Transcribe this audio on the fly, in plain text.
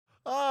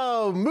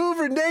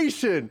Mover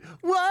Nation,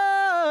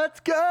 what's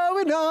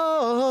going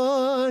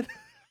on?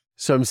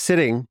 So I'm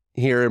sitting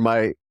here in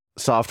my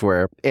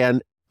software,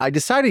 and I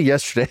decided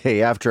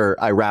yesterday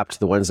after I wrapped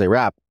the Wednesday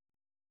wrap,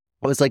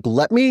 I was like,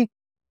 let me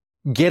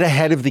get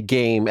ahead of the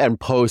game and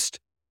post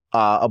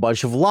a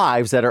bunch of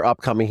lives that are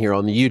upcoming here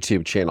on the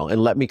YouTube channel,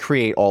 and let me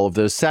create all of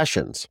those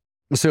sessions.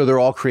 So they're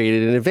all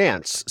created in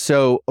advance.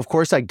 So of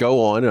course I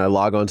go on and I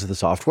log on to the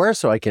software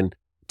so I can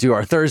do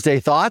our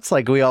Thursday thoughts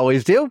like we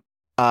always do.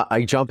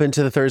 I jump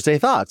into the Thursday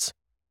thoughts.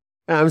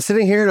 And I'm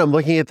sitting here and I'm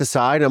looking at the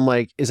side. I'm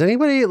like, is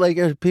anybody, like,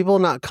 are people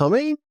not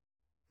coming?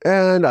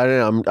 And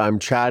I'm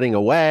chatting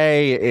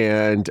away,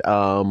 and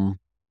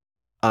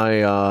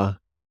I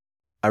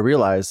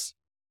realize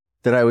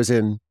that I was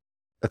in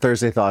a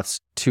Thursday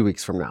Thoughts 2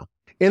 weeks from now,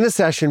 in the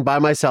session by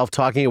myself,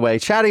 talking away,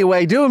 chatting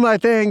away, doing my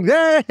thing.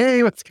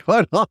 Hey, what's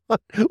going on?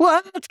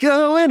 What's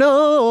going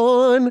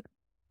on?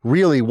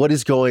 Really, what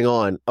is going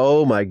on?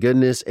 Oh my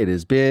goodness, it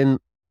has been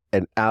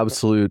an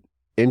absolute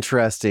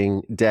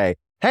interesting day.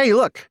 Hey,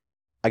 look,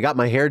 I got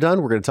my hair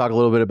done. We're going to talk a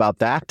little bit about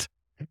that.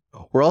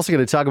 We're also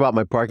going to talk about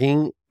my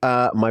parking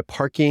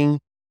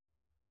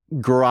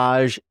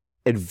garage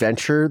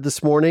adventure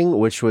this morning,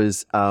 which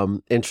was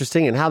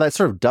interesting, and how that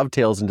sort of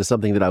dovetails into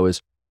something that I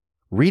was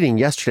reading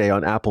yesterday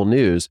on Apple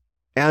News.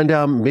 And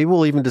maybe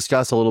we'll even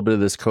discuss a little bit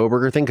of this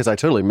Kohberger thing, because I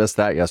totally missed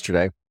that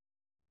yesterday.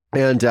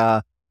 And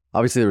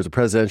obviously there was a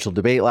presidential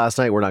debate last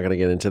night. We're not going to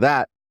get into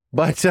that.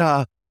 But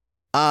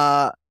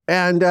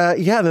then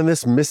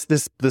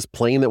this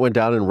plane that went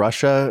down in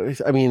Russia.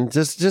 I mean,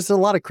 just a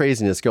lot of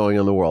craziness going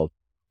on in the world.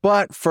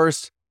 But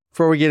first,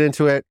 before we get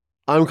into it,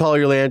 I'm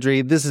Collier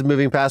Landry. This is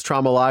Moving Past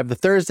Trauma Live, the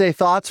Thursday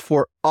Thoughts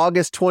for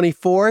August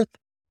 24th,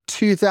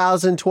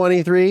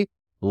 2023.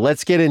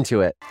 Let's get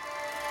into it.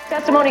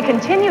 Testimony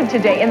continued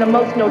today in the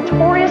most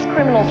notorious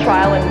criminal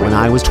trial in... When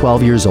I was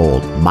 12 years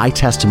old, my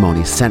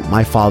testimony sent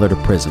my father to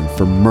prison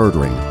for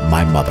murdering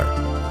my mother.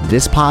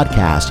 This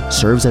podcast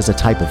serves as a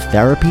type of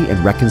therapy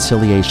and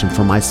reconciliation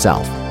for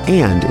myself,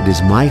 and it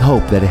is my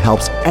hope that it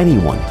helps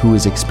anyone who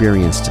has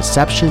experienced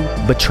deception,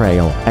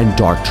 betrayal, and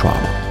dark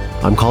trauma.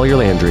 I'm Collier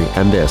Landry,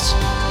 and this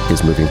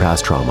is Moving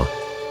Past Trauma.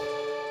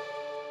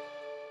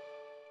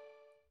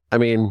 I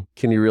mean,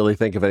 can you really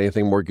think of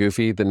anything more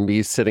goofy than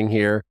me sitting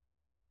here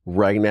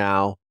right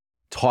now,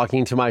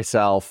 talking to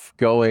myself,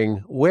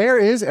 going, where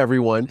is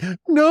everyone?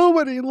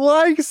 Nobody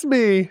likes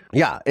me.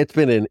 Yeah, it's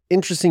been an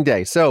interesting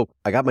day. So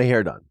I got my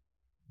hair done.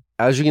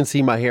 As you can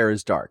see, my hair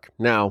is dark.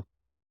 Now,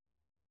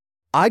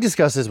 I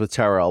discuss this with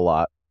Tara a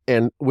lot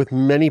and with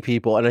many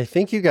people. And I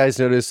think you guys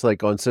notice,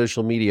 like, on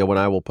social media, when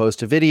I will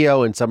post a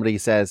video and somebody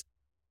says,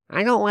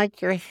 I don't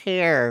like your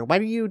hair. Why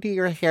do you do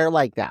your hair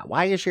like that?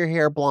 Why is your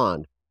hair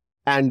blonde?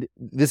 And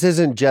this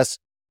isn't just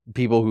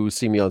people who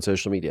see me on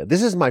social media.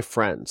 This is my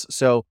friends.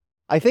 So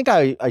I think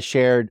I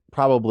shared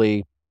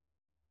probably,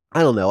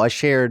 I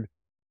shared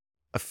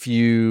a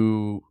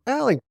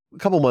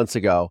couple months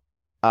ago.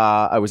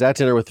 I was at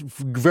dinner with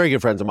very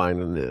good friends of mine,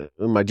 and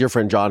my dear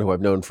friend John, who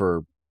I've known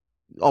for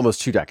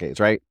almost 2 decades,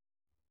 right?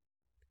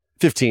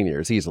 15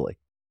 years easily.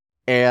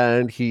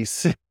 And he's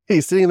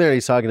sitting there and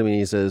he's talking to me. And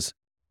he says,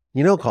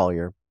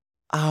 Collier,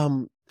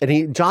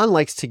 John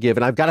likes to give,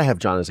 and I've got to have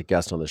John as a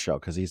guest on the show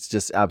because he's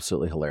just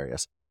absolutely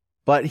hilarious.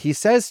 But he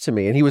says to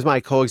me, and he was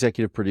my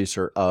co-executive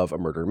producer of A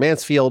Murder in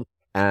Mansfield,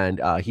 and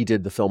he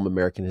did the film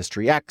American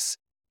History X.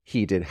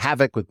 He did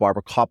Havoc with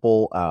Barbara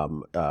Koppel,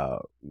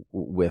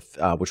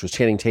 which was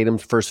Channing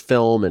Tatum's first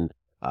film, and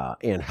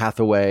Anne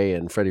Hathaway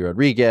and Freddie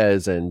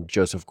Rodriguez and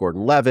Joseph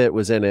Gordon-Levitt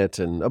was in it,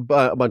 and a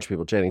bunch of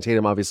people. Channing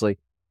Tatum, obviously,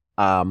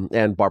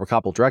 and Barbara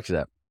Koppel directed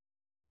it.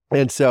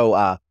 And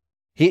so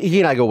he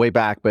and I go way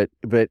back, but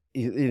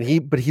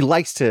he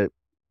likes to.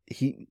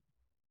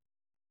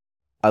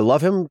 I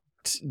love him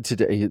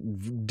today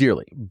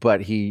dearly,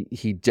 but he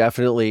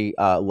definitely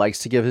likes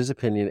to give his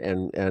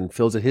opinion and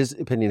feels that his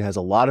opinion carries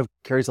a lot of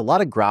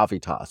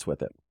gravitas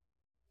with it.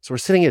 So we're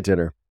sitting at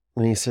dinner,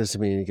 and he says to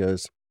me, and he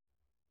goes,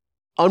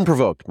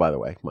 unprovoked, by the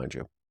way, mind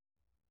you,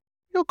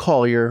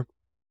 Collier,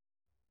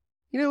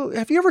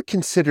 have you ever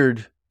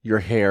considered your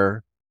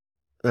hair?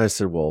 And I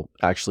said, well,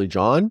 actually,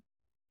 John,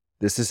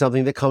 this is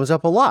something that comes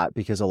up a lot,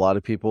 because a lot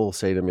of people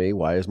say to me,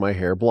 why is my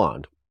hair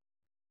blonde?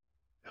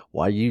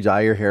 Why do you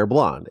dye your hair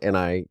blonde? And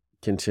I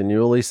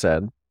continually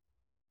said,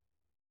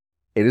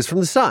 it is from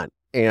the sun.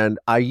 And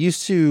I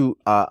used to,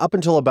 up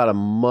until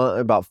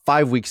about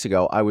 5 weeks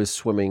ago, I was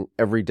swimming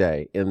every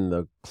day in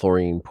the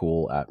chlorine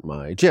pool at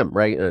my gym,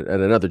 right? At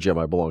another gym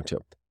I belong to.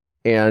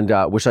 And,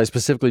 which I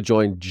specifically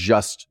joined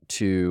just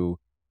to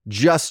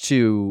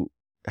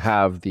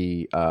have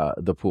the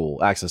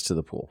pool, access to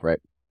the pool, right?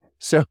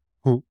 So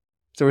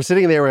we're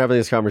sitting there, we're having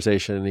this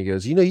conversation, and he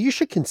goes, you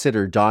should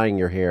consider dyeing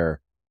your hair.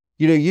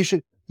 You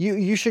should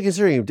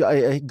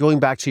consider going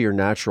back to your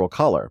natural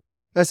color.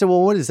 I said,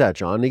 well, what is that,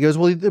 John? And he goes,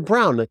 well, the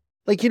brown.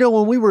 Like,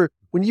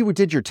 when you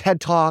did your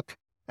TED Talk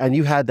and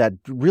you had that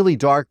really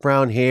dark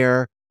brown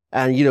hair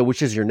and,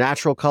 which is your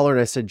natural color. And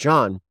I said,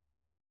 John,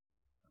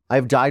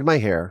 I've dyed my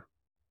hair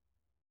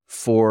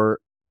ever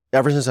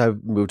since I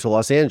moved to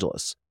Los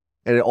Angeles.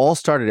 And it all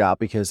started out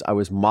because I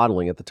was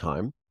modeling at the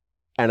time,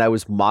 and I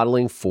was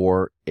modeling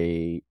for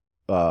a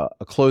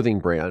clothing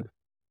brand,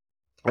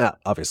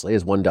 obviously,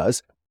 as one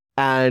does.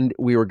 And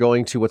we were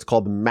going to what's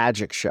called the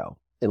Magic Show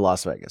in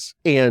Las Vegas.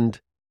 And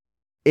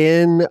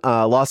in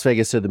Las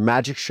Vegas, so the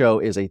Magic Show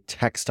is a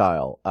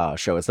textile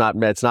show. It's not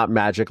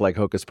magic like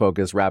Hocus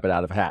Pocus, wrap it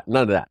out of a hat.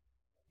 None of that.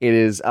 It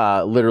is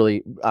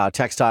literally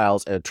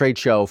textiles, a trade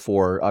show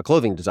for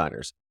clothing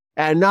designers.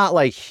 And not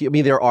like, I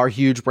mean, there are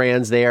huge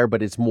brands there,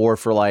 but it's more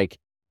for like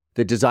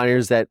the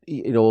designers that,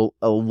 you know,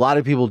 a lot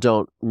of people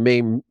you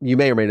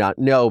may or may not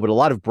know, but a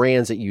lot of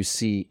brands that you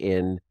see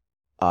in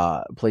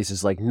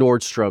places like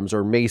Nordstrom's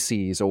or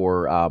Macy's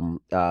or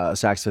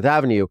Saks Fifth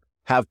Avenue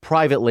have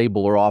private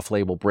label or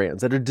off-label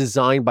brands that are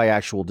designed by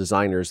actual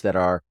designers that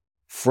are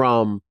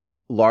from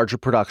larger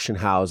production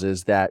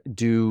houses that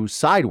do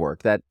side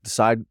work, that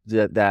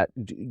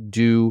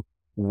do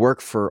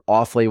work for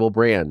off-label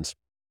brands.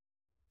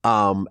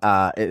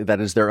 That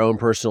is their own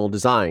personal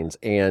designs,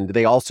 and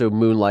they also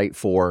moonlight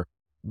for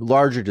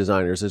larger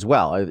designers as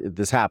well.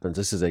 This happens.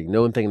 This is a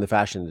known thing in the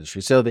fashion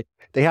industry. So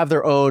they have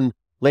their own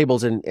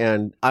labels,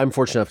 and I'm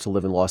fortunate enough to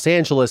live in Los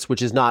Angeles,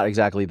 which is not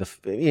exactly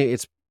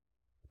it's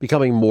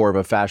becoming more of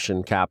a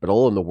fashion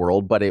capital in the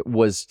world, but it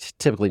was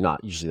typically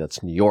not. Usually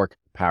that's New York,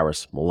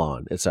 Paris,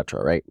 Milan,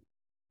 etc. Right?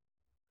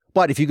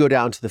 But if you go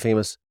down to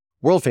the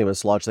world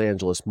famous Los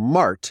Angeles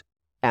Mart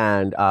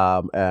and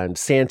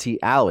Santee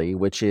Alley,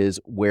 which is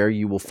where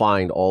you will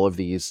find all of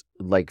these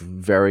like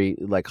very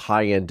like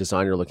high end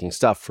designer looking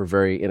stuff for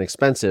very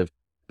inexpensive,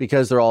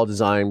 because they're all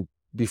designed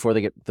before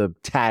they get the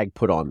tag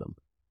put on them.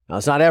 Now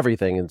it's not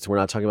everything, and we're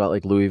not talking about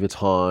like Louis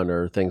Vuitton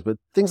or things, but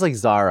things like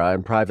Zara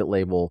and private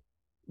label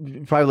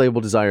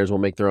designers will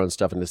make their own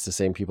stuff, and it's the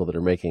same people that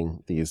are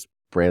making these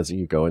brands that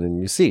you go in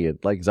and you see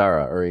it, like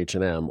Zara or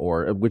H&M,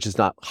 or which is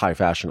not high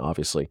fashion,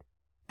 obviously,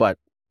 but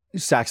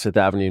Saks Fifth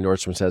Avenue,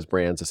 Nordstrom's has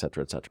brands, et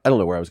cetera, et cetera. I don't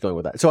know where I was going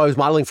with that. So I was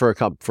modeling for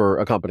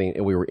a company,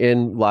 and we were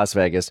in Las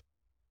Vegas,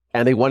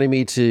 and they wanted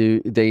me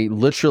to. They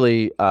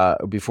literally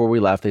before we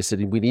left, they said,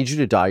 "We need you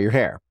to dye your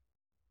hair."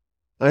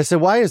 And I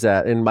said, "Why is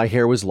that?" And my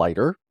hair was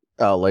lighter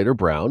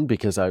brown,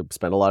 because I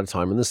spent a lot of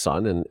time in the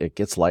sun, and it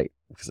gets light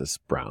because it's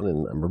brown,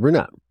 and I'm a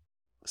brunette.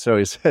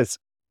 So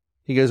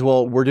he goes,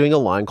 "Well, we're doing a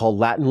line called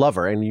Latin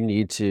Lover, and you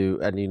need to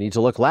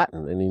look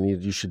Latin,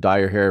 and you should dye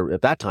your hair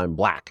at that time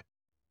black."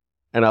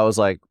 And I was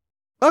like,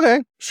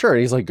 "Okay, sure." And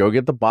he's like, "Go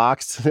get the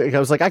box." I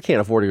was like, "I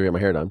can't afford to go get my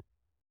hair done."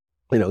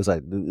 You know, it was like,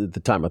 at the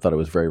time I thought it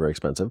was very, very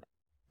expensive.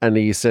 And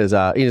he says,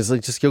 he's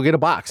like, "Just go get a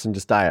box and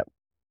just dye it."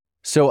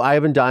 So I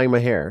have been dyeing my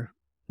hair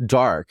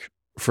dark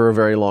for a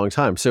very long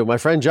time. So my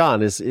friend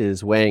John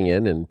is weighing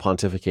in and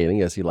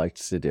pontificating, as he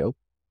likes to do,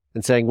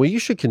 and saying, "Well, you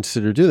should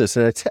consider doing this."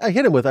 And I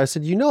hit him with, I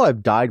said, "You know,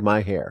 I've dyed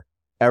my hair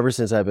ever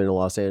since I've been in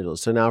Los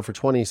Angeles. So now for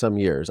 20 some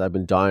years, I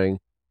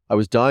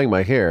was dyeing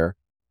my hair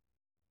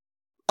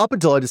up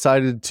until I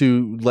decided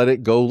to let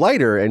it go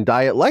lighter and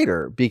dye it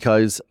lighter,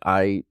 because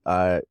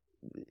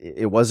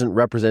it wasn't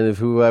representative of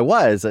who I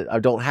was. I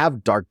don't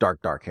have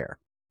dark hair."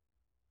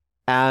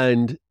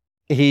 And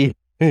he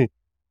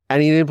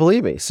didn't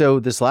believe me. So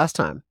this last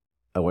time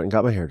I went and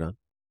got my hair done,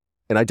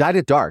 and I dyed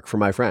it dark for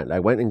my friend. I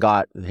went and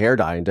got hair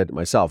dye and did it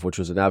myself, which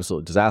was an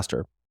absolute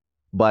disaster.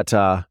 But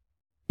I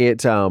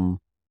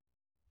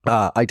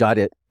dyed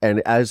it. And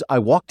as I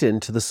walked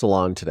into the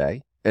salon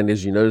today, and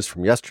as you noticed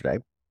from yesterday,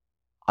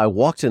 I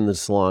walked in the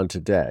salon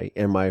today,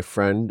 and my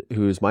friend,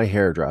 who's my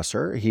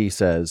hairdresser, he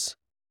says,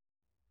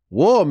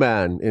 "Whoa,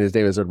 man," and his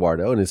name is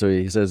Eduardo, and so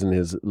he says in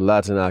his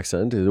Latin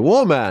accent,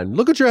 "Whoa, man,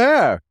 look at your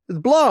hair. It's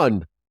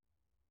blonde.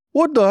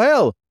 What the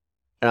hell?"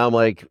 And I'm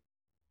like,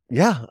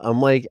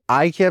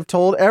 I have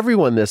told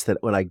everyone this,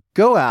 that when I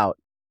go out,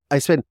 I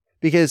spend,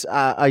 because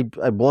I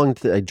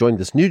joined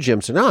this new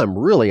gym, so now I'm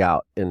really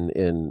out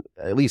in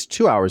at least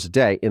 2 hours a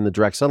day in the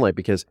direct sunlight,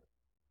 because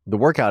the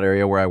workout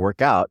area where I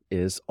work out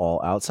is all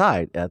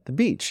outside at the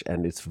beach,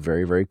 and it's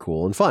very, very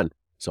cool and fun.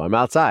 So I'm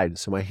outside,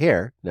 so my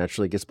hair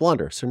naturally gets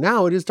blonder. So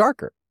now it is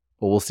darker,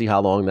 but we'll see how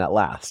long that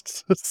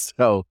lasts.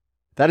 So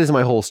that is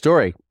my whole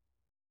story.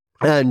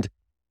 And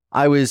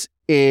I was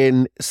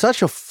in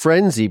such a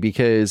frenzy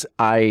because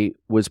I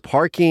was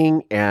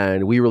parking,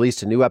 and we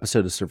released a new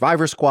episode of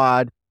Survivor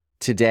Squad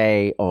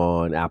today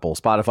on Apple,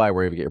 Spotify,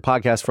 wherever you get your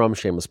podcast from,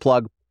 shameless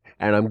plug.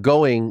 And I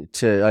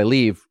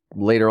leave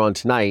later on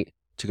tonight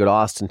to go to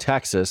Austin,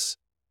 Texas,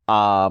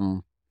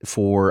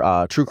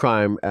 for True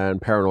Crime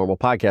and Paranormal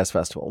Podcast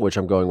Festival, which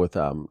I'm going with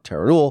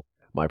Tara Newell,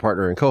 my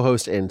partner and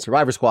co-host in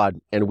Survivor Squad,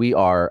 and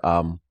we're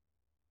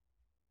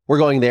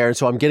going there. And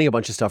so I'm getting a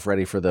bunch of stuff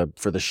ready for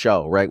the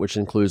show, right? Which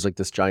includes like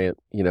this giant,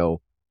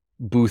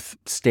 booth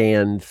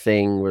stand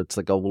thing where it's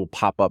like a little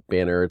pop-up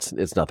banner.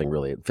 It's nothing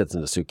really. It fits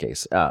in a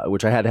suitcase,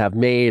 which I had to have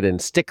made,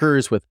 and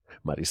stickers with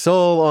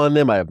Marisol on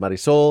them. I have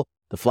Marisol,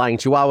 the Flying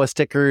Chihuahua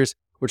stickers,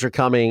 which are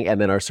coming,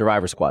 and then our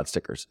Survivor Squad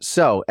stickers.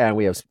 So, and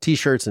we have some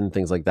t-shirts and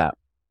things like that.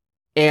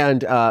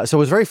 And so I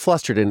was very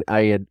flustered, and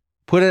I had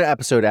put an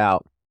episode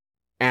out,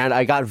 and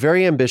I got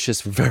very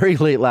ambitious very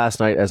late last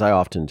night, as I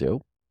often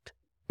do.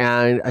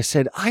 And I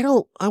said, I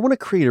want to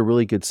create a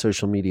really good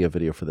social media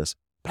video for this,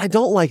 but I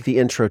don't like the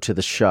intro to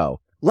the show.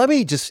 Let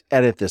me just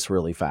edit this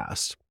really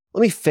fast.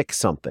 Let me fix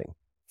something.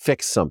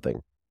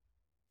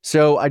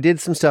 So I did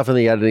some stuff in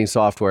the editing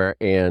software,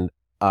 and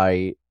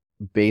I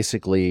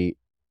basically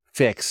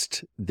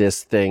fixed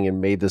this thing and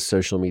made this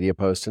social media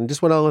post and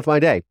just went on with my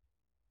day.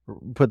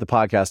 Put the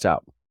podcast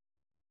out.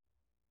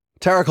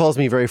 Tara calls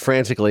me very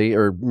frantically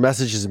or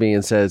messages me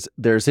and says,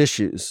 there's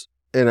issues.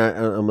 And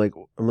I'm like,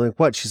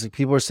 what? She's like,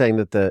 people are saying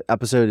that the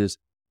episode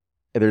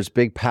there's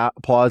big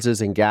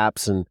pauses and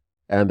gaps and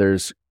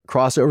there's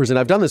crossovers. And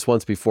I've done this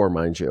once before,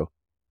 mind you.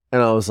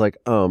 And I was like,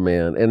 oh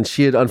man. And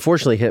she had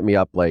unfortunately hit me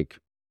up like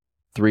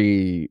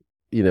 30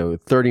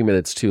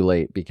 minutes too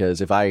late,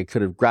 because if I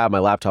could have grabbed my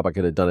laptop, I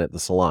could have done it at the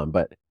salon.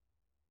 But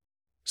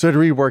so I had to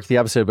rework the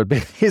episode, but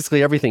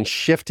basically everything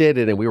shifted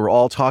and we were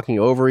all talking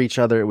over each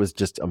other. It was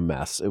just a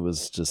mess.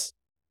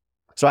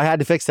 So I had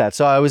to fix that.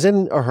 So I was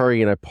in a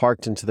hurry and I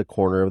parked into the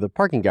corner of the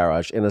parking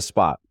garage in a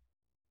spot.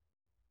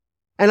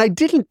 And I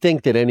didn't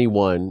think that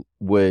anyone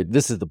would,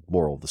 this is the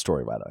moral of the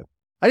story, by the way.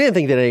 I didn't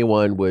think that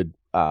anyone would,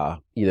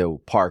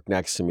 park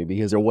next to me,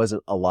 because there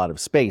wasn't a lot of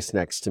space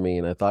next to me.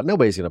 And I thought,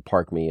 nobody's going to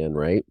park me in,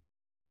 right?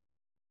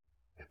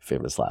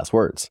 Famous last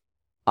words.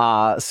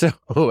 So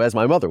as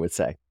my mother would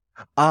say.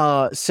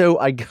 So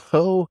I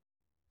go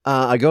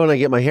and I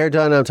get my hair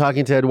done. I'm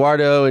talking to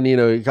Eduardo and,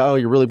 oh,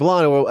 you're really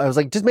blonde. I was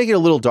like, just make it a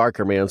little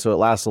darker, man. So it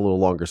lasts a little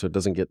longer. So it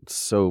doesn't get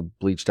so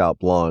bleached out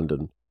blonde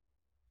and,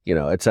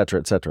 et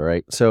cetera,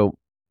 right? So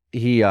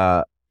we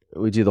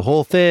do the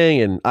whole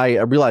thing. And I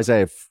realized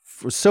I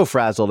was so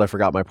frazzled. I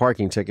forgot my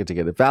parking ticket to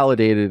get it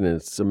validated. And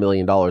it's $1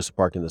 million to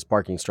park in this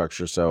parking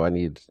structure. So I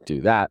need to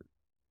do that.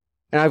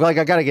 And I'm like,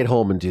 I got to get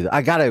home and do that.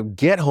 I got to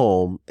get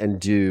home and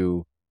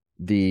redo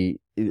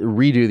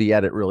the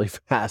edit really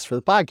fast for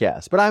the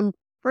podcast. But I'm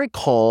very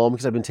calm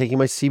because I've been taking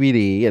my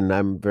CBD and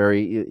I'm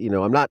very,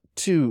 I'm not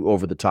too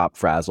over the top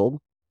frazzled.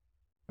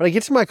 But I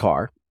get to my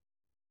car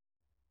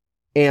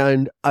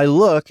and I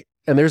look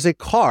and there's a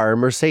car,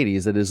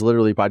 Mercedes, that is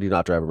literally, I do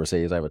not drive a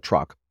Mercedes. I have a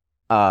truck,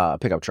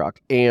 pickup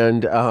truck.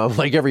 And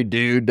like every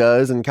dude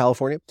does in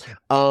California.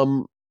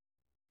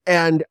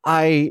 And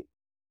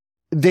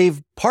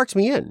they've parked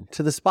me in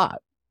to the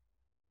spot.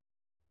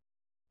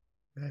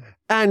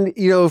 And,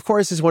 of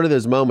course, it's one of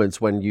those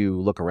moments when you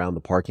look around the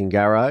parking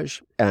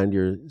garage and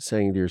you're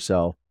saying to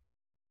yourself,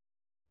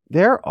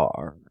 there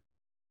are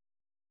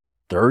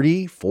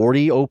 30,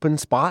 40 open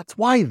spots.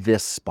 Why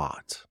this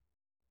spot?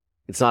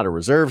 It's not a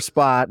reserve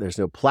spot. There's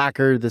no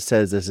placard that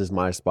says this is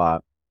my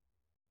spot.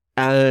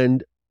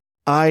 And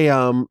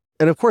and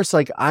of course,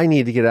 like, I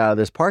need to get out of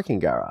this parking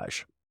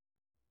garage.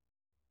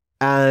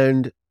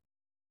 And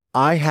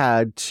I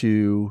had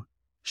to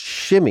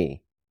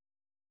shimmy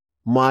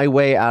my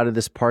way out of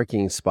this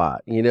parking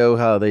spot. You know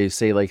how they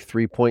say like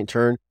 3-point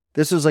turn?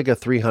 This was like a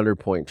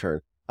 300-point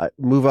turn.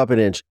 Move up an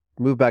inch,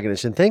 move back an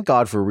inch. And thank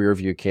God for rear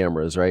view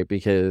cameras, right?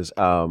 Because,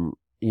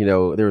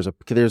 there's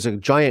a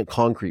giant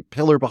concrete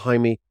pillar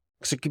behind me.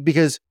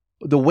 Because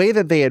the way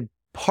that they had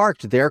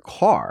parked their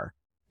car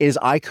is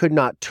I could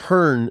not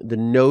turn the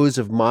nose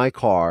of my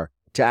car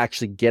to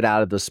actually get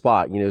out of the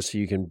spot, so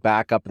you can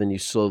back up and then you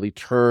slowly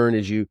turn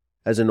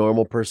as a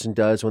normal person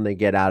does when they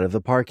get out of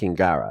the parking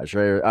garage,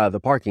 right? The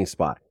parking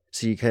spot.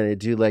 So you kind of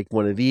do like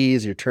one of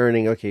these, you're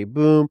turning, okay,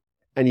 boom,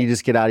 and you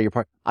just get out of your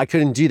park. I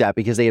couldn't do that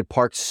because they had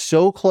parked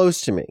so close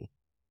to me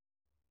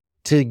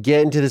to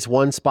get into this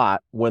one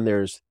spot when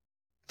there's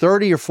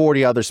 30 or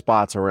 40 other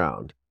spots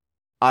around.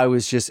 I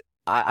was just,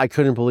 I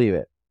couldn't believe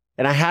it.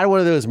 And I had one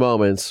of those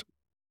moments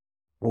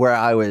where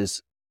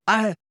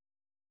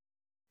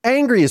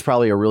angry is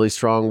probably a really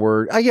strong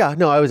word. I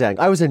was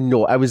angry. I was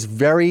annoyed. I was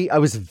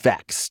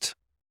vexed.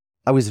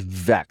 I was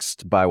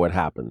vexed by what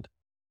happened.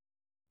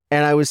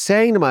 And I was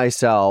saying to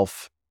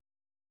myself,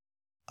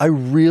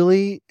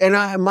 my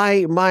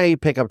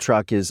pickup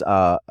truck is,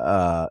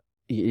 it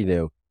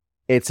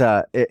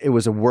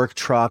was a work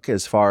truck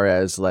as far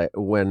as like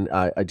when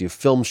I do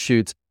film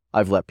shoots,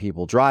 I've let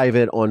people drive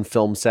it on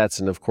film sets.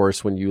 And of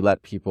course, when you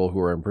let people who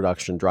are in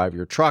production drive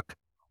your truck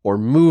or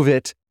move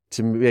it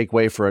to make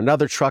way for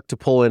another truck to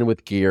pull in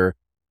with gear,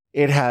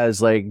 it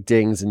has like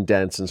dings and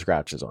dents and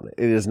scratches on it.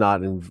 It is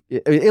not,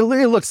 it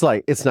looks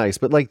like it's nice,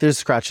 but like there's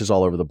scratches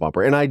all over the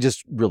bumper. And I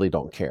just really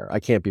don't care. I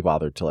can't be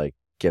bothered to like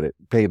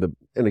pay an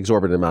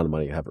exorbitant amount of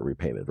money to have it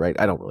repainted, right?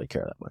 I don't really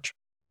care that much.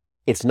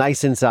 It's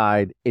nice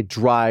inside. It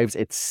drives.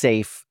 It's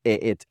safe.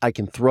 I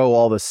can throw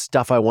all the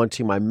stuff I want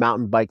to, my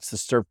mountain bikes, the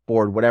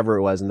surfboard, whatever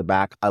it was in the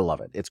back. I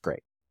love it. It's great.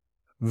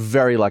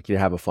 Very lucky to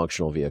have a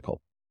functional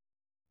vehicle.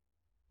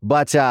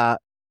 But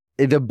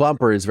the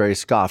bumper is very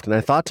scuffed. And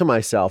I thought to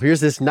myself,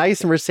 here's this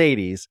nice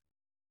Mercedes.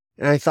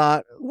 And I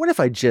thought, what if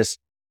I just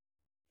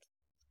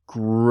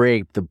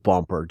scraped the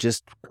bumper,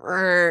 just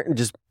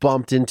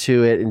bumped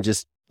into it and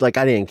just like,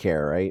 I didn't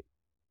care, right?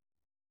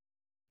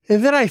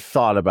 And then I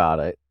thought about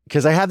it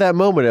because I had that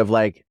moment of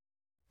like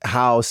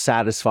how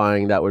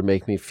satisfying that would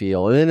make me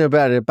feel. And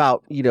then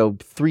about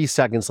 3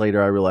 seconds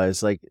later, I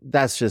realized like,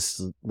 that's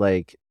just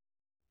like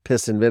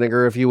piss and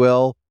vinegar, if you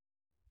will.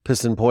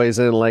 piston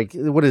poison. Like,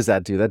 what does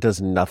that do? That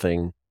does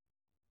nothing.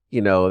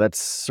 That's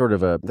sort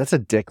of that's a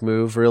dick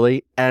move,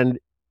 really. And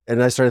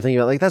I started thinking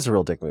about, like, that's a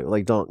real dick move.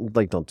 Like, don't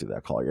do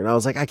that, Collier. And I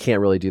was like, I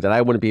can't really do that.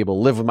 I wouldn't be able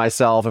to live with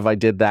myself if I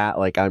did that.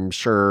 Like, I'm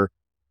sure,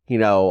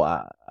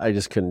 I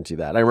just couldn't do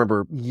that. I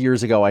remember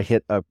years ago, I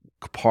hit a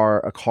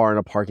car in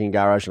a parking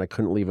garage and I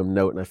couldn't leave a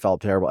note and I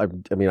felt terrible. I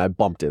mean, I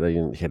bumped it. I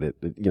didn't hit it,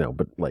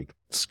 but like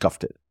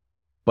scuffed it.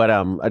 But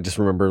I just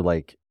remember,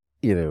 like,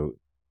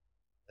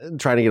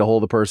 trying to get a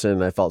hold of the person,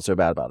 and I felt so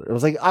bad about it. It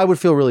was like, I would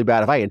feel really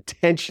bad if I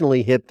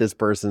intentionally hit this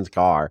person's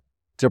car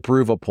to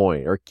prove a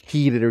point or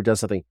keyed it or done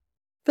something.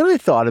 Then I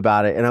thought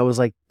about it and I was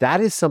like, that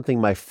is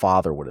something my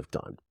father would have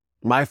done.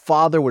 My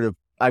father would have,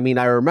 I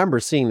remember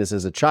seeing this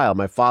as a child.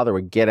 My father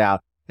would get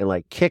out and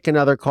like kick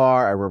another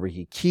car. I remember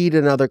he keyed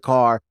another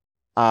car.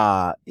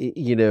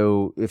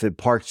 If it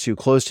parked too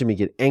close to me,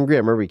 get angry. I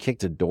remember he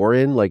kicked a door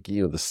in, like,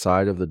 the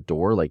side of the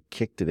door, like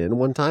kicked it in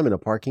one time in a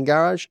parking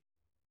garage.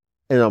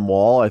 In a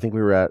mall. I think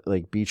we were at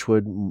like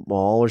Beechwood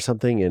Mall or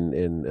something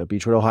in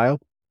Beechwood, Ohio.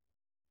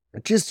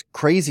 Just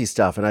crazy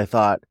stuff. And I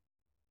thought,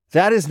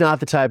 that is not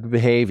the type of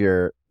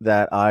behavior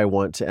that I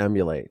want to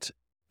emulate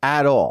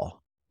at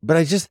all. But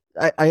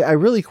I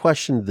really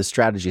questioned the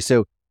strategy.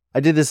 So I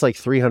did this like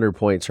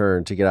 300-point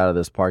turn to get out of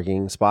this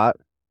parking spot.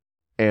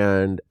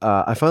 And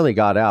I finally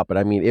got out. But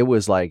it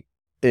was like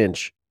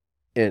inch,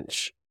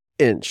 back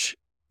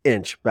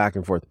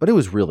and forth. But it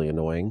was really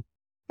annoying.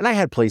 And I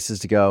had places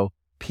to go,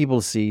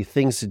 people to see,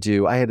 things to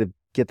do. I had to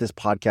get this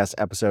podcast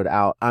episode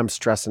out. I'm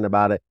stressing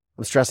about it.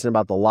 I'm stressing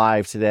about the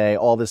live today,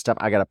 all this stuff.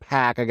 I got to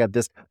pack. I got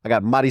this. I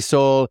got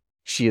Marisol.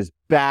 She is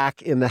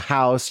back in the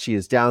house. She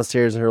is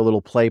downstairs in her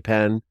little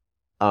playpen,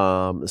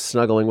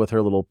 snuggling with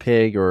her little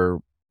pig,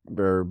 or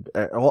some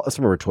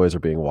of her toys are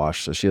being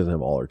washed, so she doesn't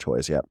have all her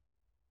toys yet.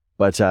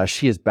 But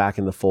she is back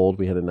in the fold.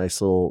 We had a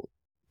nice little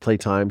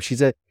playtime.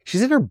 She's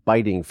in her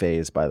biting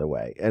phase, by the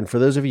way. And for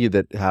those of you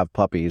that have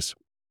puppies,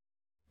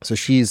 so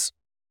she's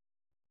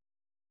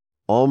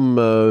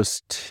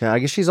almost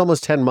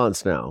 10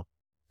 months now.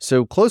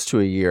 So close to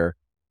a year.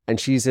 And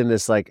she's in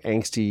this like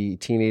angsty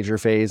teenager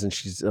phase, and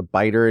she's a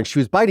biter. And she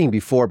was biting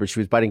before, but she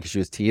was biting because she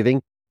was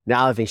teething.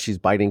 Now I think she's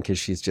biting because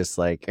she's just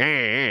like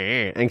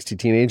angsty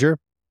teenager.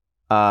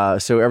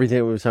 So every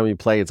time we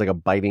play, it's like a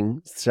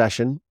biting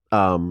session.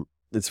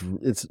 It's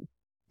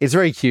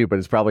very cute, but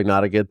it's probably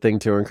not a good thing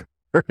to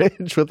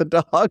encourage with a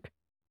dog.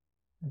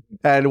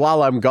 And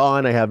while I'm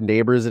gone, I have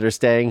neighbors that are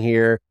staying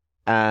here.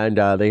 And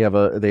they have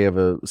an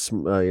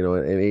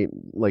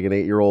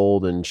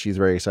 8-year-old, and she's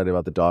very excited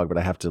about the dog. But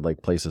I have to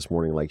like place this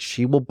morning, like,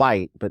 she will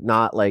bite, but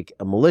not like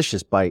a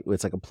malicious bite.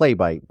 It's like a play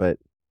bite, but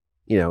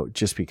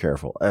just be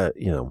careful.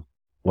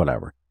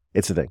 Whatever.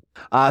 It's a thing.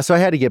 So I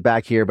had to get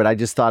back here, but I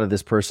just thought of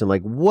this person,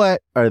 like,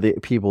 what are the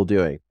people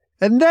doing?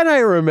 And then I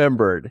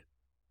remembered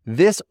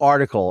this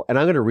article, and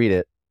I'm going to read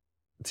it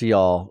to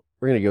y'all.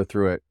 We're going to go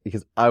through it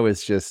because I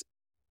was just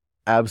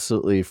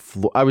absolutely,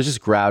 I was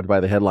just grabbed by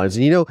the headlines.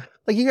 And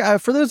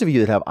for those of you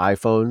that have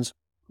iPhones,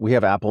 we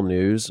have Apple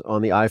News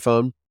on the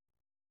iPhone,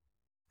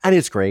 and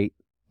it's great.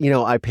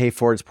 I pay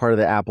for it. It's part of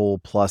the Apple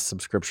Plus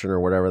subscription or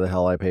whatever the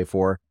hell I pay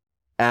for.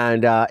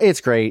 And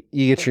it's great.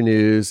 You get your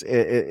news.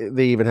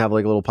 They even have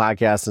like little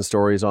podcasts and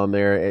stories on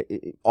there,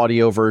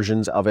 audio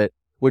versions of it,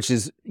 which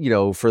is,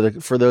 for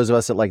those of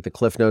us that like the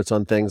cliff notes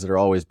on things that are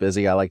always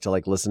busy. I like to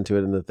like listen to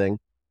it in the thing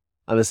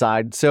on the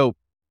side. So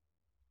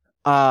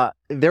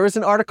there was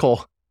an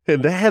article,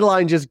 and the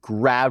headline just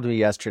grabbed me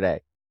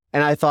yesterday.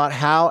 And I thought,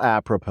 how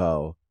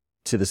apropos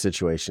to the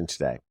situation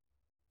today.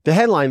 The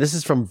headline, this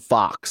is from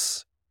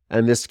Vox,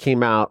 and this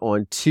came out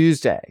on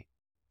Tuesday.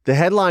 The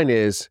headline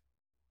is,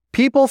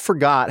 "People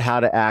forgot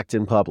how to act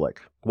in public.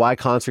 Why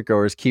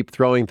concertgoers keep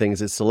throwing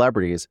things at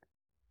celebrities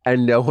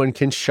and no one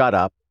can shut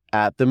up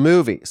at the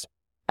movies."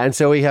 And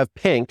so we have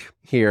Pink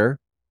here.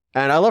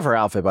 And I love her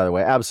outfit, by the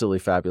way. Absolutely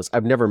fabulous.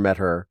 I've never met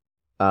her,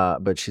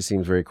 but she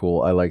seems very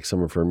cool. I like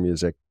some of her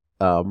music.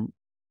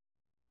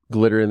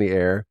 Glitter in the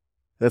Air.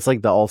 That's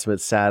like the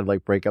ultimate sad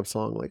like breakup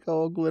song. Like,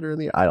 oh, glitter in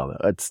the air. I don't know.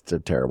 It's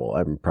terrible.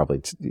 I'm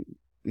probably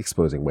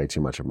exposing way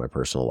too much of my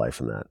personal life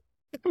in that.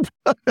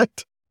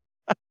 But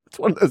it's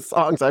one of the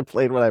songs I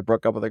played when I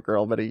broke up with a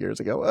girl many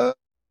years ago.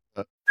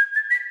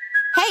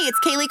 Hey, it's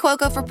Kaylee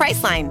Cuoco for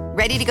Priceline.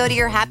 Ready to go to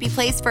your happy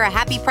place for a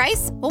happy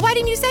price? Well, why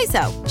didn't you say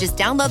so? Just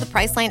download the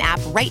Priceline app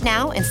right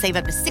now and save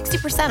up to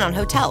 60% on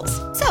hotels.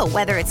 So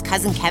whether it's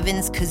Cousin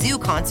Kevin's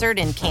Kazoo Concert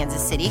in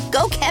Kansas City,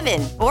 go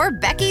Kevin, or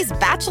Becky's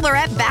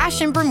Bachelorette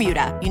Bash in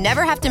Bermuda, you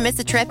never have to miss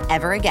a trip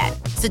ever again.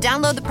 So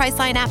download the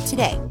Priceline app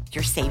today.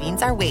 Your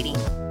savings are waiting.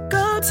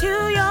 Go to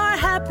your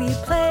happy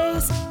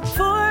place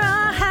for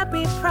a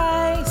happy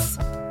price.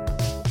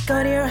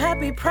 Go to your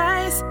happy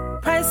price,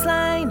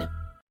 Priceline.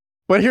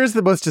 But here's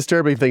the most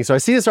disturbing thing. So I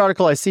see this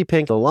article, I see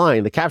Pink,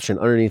 the caption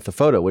underneath the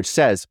photo, which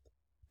says,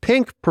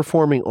 "Pink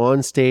performing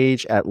on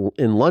stage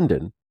in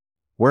London,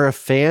 where a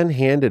fan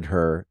handed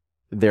her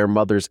their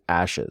mother's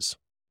ashes."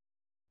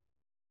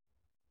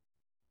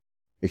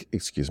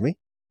 Excuse me?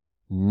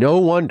 No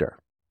wonder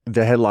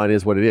the headline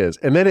is what it is.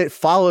 And then it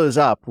follows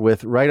up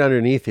with, right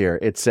underneath here,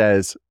 it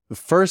says, The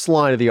first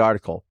line of the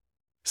article,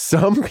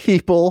 some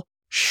people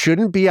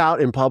shouldn't be out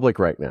in public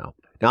right now.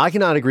 Now, I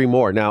cannot agree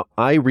more. Now,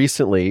 I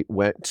recently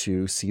went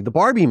to see the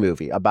Barbie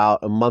movie about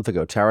a month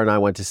ago. Tara and I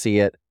went to see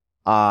it.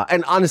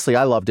 And honestly,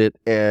 I loved it.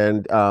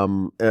 And,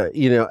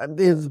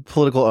 there's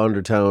political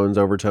undertones,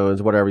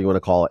 overtones, whatever you want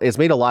to call it. It's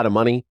made a lot of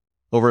money,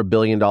 over $1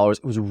 billion.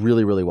 It was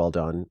really, really well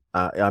done.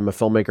 I'm a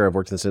filmmaker. I've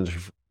worked in this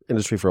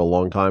industry for a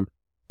long time.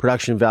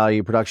 Production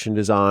value, production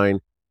design.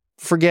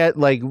 Forget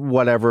like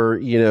whatever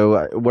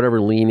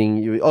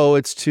leaning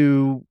it's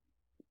too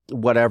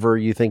whatever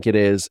you think it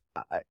is.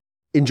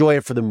 Enjoy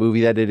it for the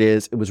movie that it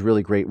is. It was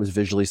really great. It was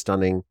visually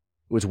stunning.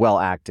 It was well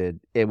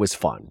acted. It was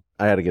fun.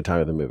 I had a good time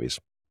with the movies.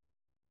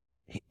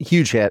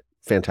 Huge hit.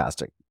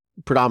 Fantastic.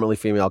 Predominantly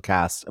female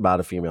cast, about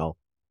a female.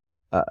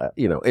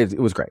 It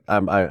was great.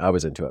 I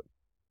was into it.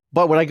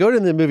 But when I go to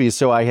the movies,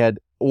 so I had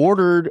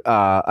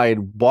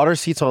bought our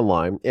seats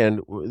online, and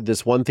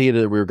this one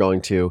theater that we were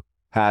going to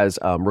has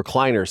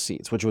recliner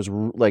seats, which was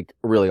like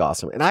really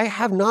awesome. And I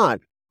have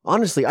not,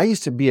 honestly, I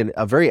used to be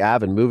a very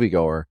avid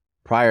moviegoer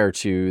prior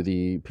to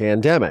the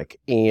pandemic.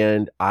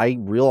 And I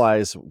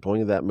realized going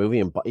to that movie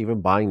and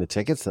even buying the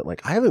tickets that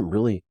like, I haven't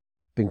really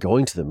been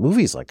going to the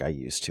movies like I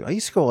used to. I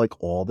used to go like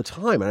all the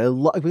time.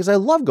 And because I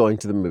love going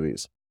to the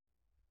movies.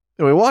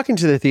 And we walk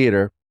into the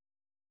theater,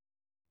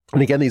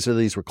 and again, these are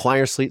these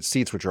recliner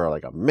seats, which are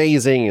like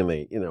amazing. And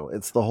they,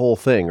 it's the whole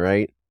thing,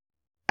 right?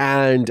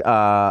 And,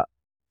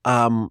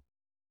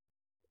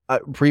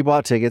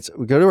 pre-bought tickets.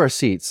 We go to our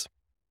seats,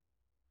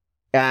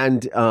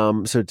 and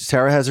so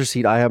Tara has her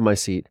seat. I have my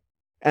seat,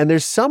 and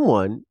there's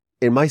someone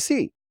in my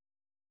seat,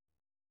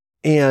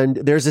 and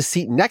there's a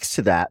seat next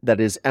to that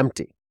is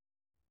empty,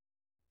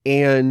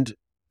 and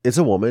it's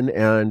a woman.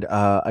 And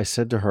I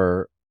said to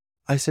her,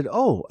 look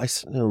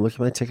at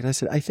my ticket. I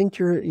said, I think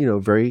you're,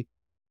 very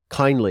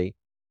kindly.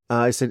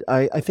 I said,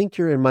 I think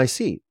you're in my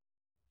seat,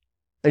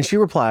 and she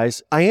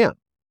replies, I am.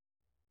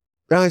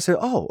 And I said,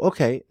 oh,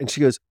 okay. And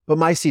she goes, but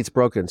my seat's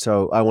broken,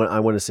 so I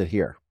want to sit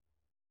here.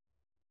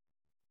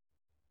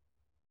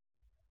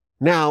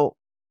 Now,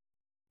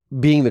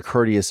 being the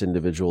courteous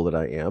individual that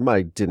I am,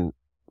 I didn't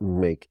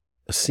make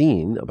a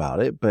scene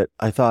about it, but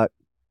I thought,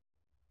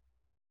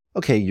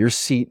 okay, your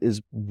seat is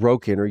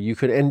broken, or you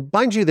could, and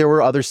mind you, there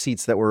were other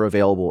seats that were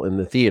available in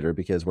the theater,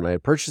 because when I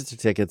had purchased the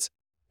tickets,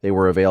 they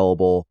were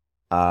available.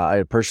 I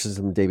had purchased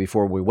them the day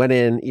before we went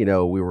in. We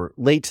were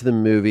late to the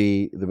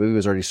movie. The movie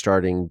was already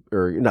starting,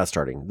 or not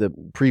starting. The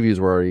previews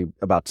were already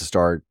about to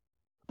start,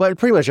 but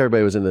pretty much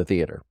everybody was in the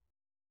theater.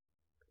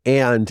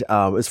 And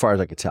as far as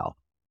I could tell,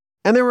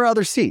 and there were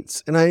other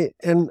seats. And I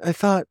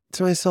thought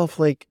to myself,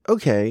 like,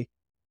 okay,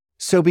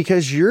 so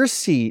because your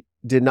seat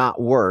did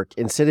not work,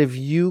 instead of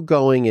you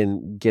going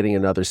and getting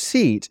another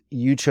seat,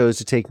 you chose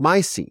to take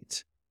my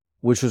seat,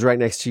 which was right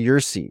next to your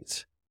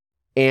seat.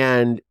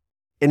 And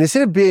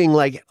instead of being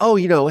like, oh,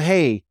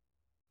 hey,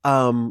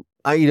 I'll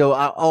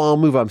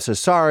move. I'm so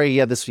sorry.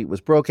 Yeah, the seat was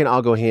broken.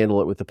 I'll go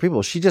handle it with the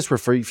people. She just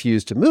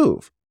refused to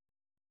move.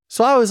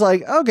 So I was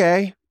like,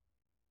 okay,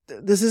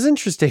 this is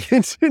interesting.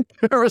 And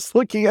Tara's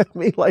looking at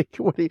me like,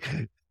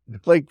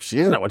 she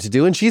doesn't know what to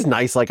do. And she's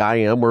nice like I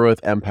am. We're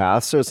with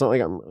empaths. So it's not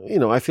like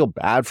I feel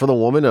bad for the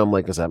woman. I'm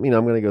like, does that mean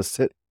I'm going to go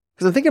sit?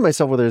 Because I'm thinking to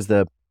myself, well, there's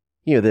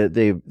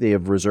they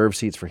have reserved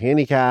seats for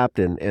handicapped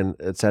and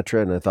et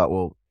cetera. And I thought,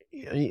 well,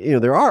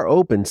 there are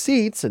open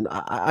seats, and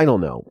I don't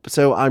know.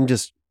 So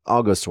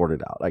I'll go sort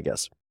it out, I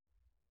guess.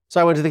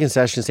 So I went to the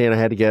concession stand. I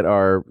had to get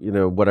our,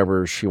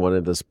 whatever she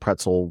wanted, this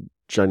pretzel,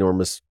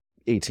 ginormous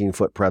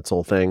 18-foot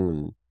pretzel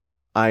thing.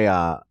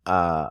 And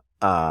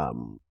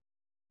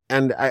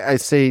I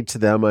say to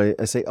them, I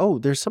say, oh,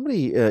 there's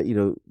somebody,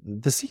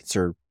 the seats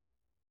are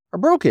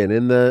broken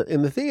in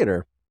the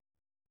theater.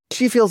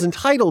 She feels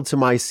entitled to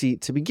my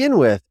seat to begin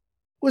with.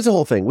 It was the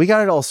whole thing. We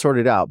got it all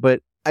sorted out,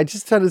 but I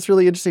just thought it's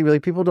really interesting. Really,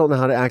 people don't know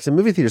how to act in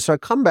movie theaters. So I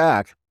come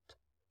back,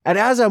 and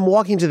as I'm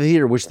walking to the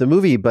theater, which the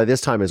movie by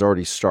this time has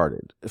already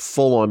started,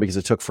 full on, because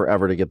it took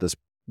forever to get this,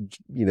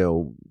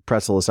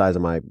 pretzel the size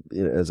of my,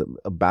 as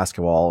a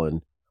basketball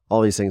and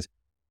all these things.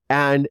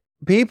 And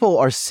people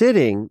are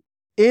sitting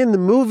in the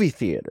movie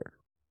theater.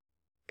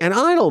 And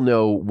I don't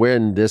know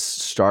when this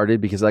started,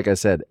 because like I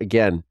said,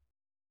 again,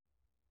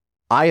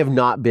 I have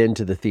not been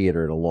to the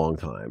theater in a long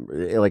time,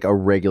 like a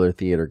regular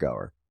theater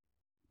goer.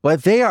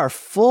 But they are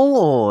full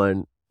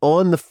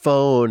on the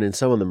phone, and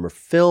some of them are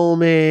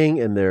filming,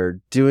 and they're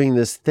doing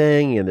this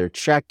thing, and they're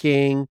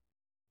checking,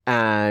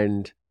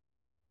 and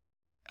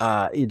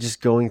you're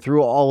just going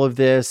through all of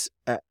this.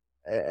 And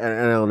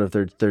I don't know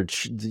if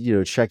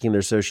they're checking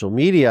their social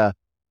media.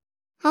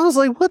 I was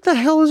like, what the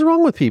hell is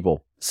wrong with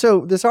people?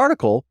 So this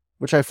article,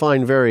 which I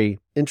find very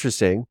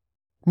interesting,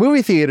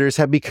 movie theaters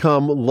have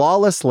become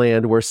lawless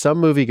land where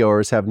some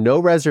moviegoers have no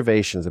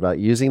reservations about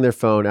using their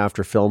phone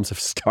after films have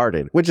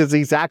started, which is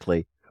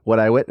exactly what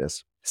I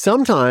witnessed.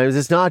 Sometimes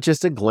it's not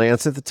just a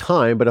glance at the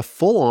time, but a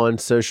full-on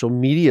social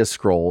media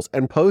scrolls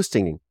and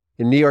posting.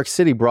 In New York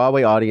City,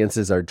 Broadway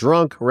audiences are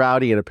drunk,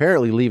 rowdy, and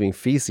apparently leaving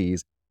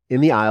feces in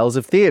the aisles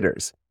of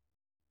theaters.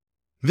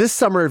 This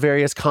summer at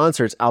various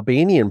concerts,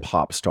 Albanian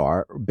pop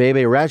star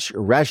Bebe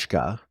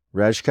Reshka,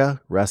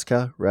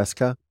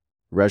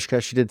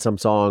 she did some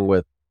song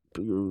with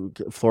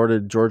Florida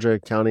Georgia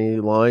County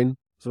line,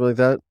 something like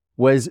that,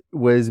 was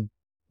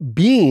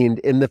beamed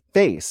in the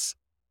face.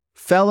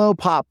 Fellow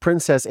pop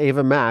princess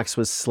Ava Max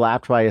was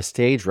slapped by a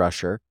stage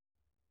rusher.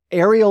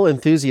 Aerial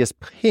enthusiast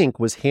Pink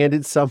was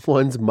handed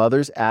someone's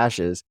mother's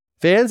ashes.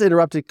 Fans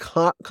interrupted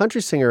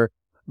country singer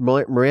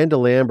Miranda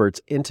Lambert's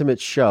intimate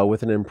show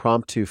with an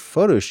impromptu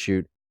photo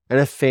shoot, and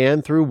a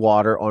fan threw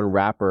water on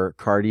rapper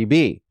Cardi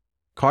B.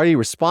 Cardi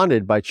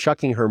responded by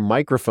chucking her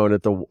microphone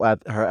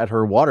at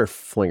her water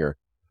flinger.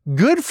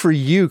 Good for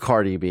you,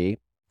 Cardi B.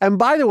 And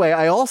by the way,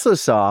 I also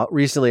saw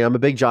recently, I'm a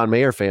big John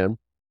Mayer fan,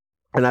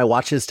 and I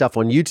watch his stuff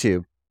on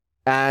YouTube.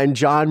 And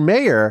John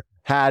Mayer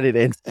had an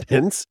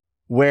instance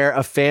where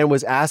a fan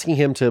was asking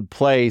him to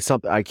play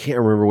something. I can't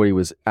remember what he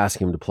was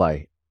asking him to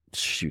play.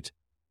 Shoot.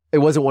 It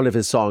wasn't one of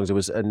his songs. It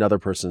was another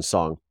person's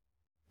song.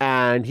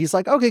 And he's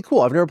like, okay, cool.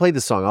 I've never played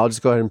this song. I'll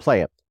just go ahead and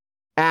play it.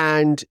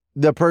 And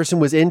the person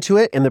was into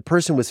it, and the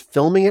person was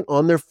filming it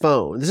on their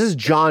phone. This is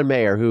John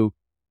Mayer, who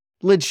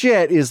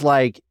legit is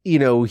like, you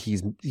know,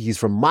 he's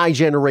from my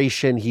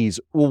generation. He's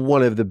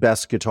one of the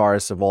best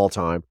guitarists of all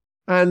time.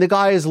 And the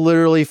guy is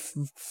literally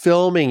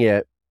filming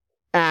it,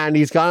 and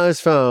he's got on his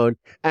phone.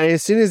 And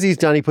as soon as he's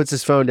done, he puts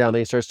his phone down and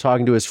he starts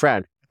talking to his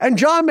friend. And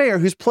John Mayer,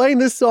 who's playing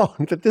this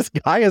song that this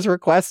guy has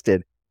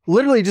requested,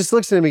 literally just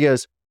looks at him and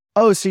goes,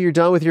 "Oh, so you're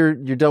done with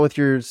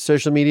your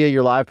social media,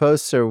 your live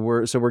posts. So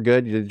we're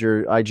good. You did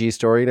your IG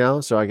story now,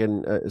 so I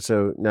can.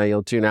 So now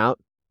you'll tune out."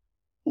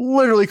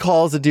 Literally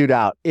calls the dude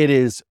out. It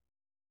is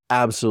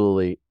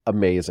absolutely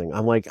amazing.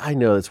 I'm like, I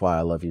know that's why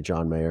I love you,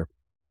 John Mayer.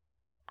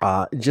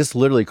 Just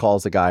literally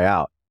calls the guy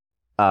out,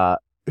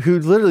 who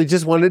literally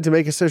just wanted to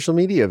make a social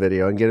media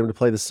video and get him to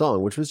play the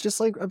song, which was just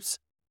like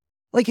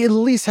at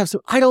least have some.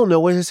 I don't know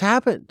what has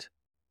happened.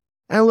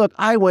 And look,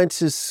 I went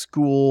to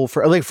school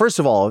for, like, first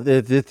of all,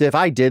 if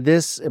I did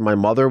this and my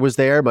mother was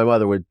there, my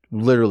mother would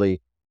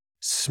literally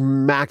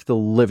smack the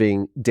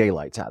living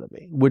daylights out of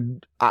me.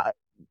 I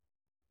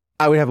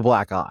would have a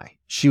black eye.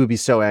 She would be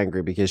so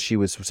angry because she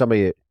was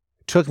somebody that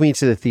took me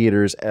to the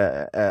theaters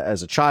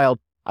as a child.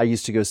 I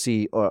used to go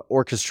see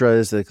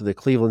orchestras, the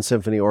Cleveland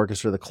Symphony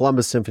Orchestra, the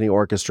Columbus Symphony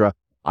Orchestra.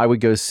 I would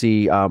go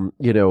see,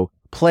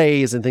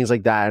 plays and things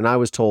like that. And I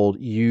was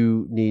told,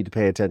 you need to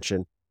pay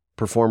attention.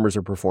 Performers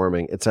are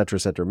performing, et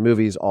cetera,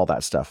 movies, all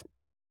that stuff.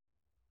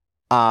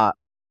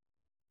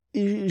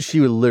 She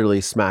would literally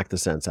smack the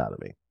sense out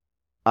of me,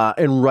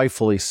 and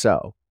rightfully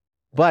so.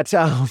 But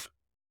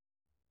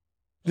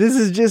this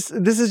is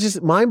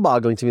just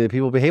mind-boggling to me that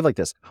people behave like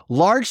this.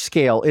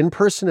 Large-scale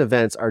in-person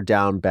events are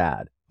down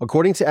bad.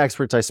 According to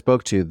experts I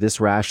spoke to, this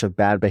rash of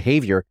bad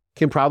behavior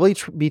can probably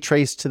be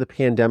traced to the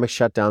pandemic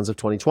shutdowns of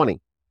 2020.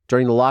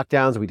 During the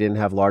lockdowns, we didn't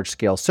have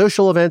large-scale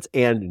social events,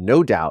 and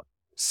no doubt,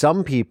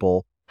 some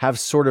people have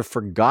sort of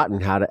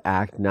forgotten how to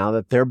act now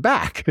that they're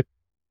back.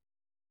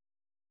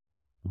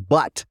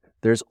 But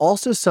there's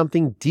also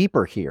something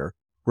deeper here,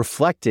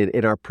 reflected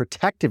in our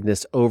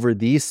protectiveness over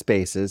these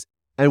spaces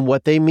and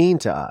what they mean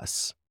to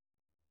us.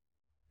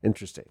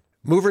 Interesting.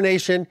 Mover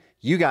Nation,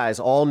 you guys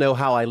all know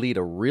how I lead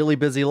a really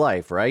busy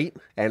life, right?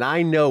 And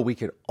I know we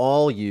could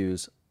all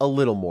use a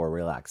little more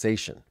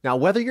relaxation. Now,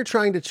 whether you're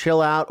trying to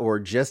chill out or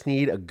just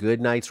need a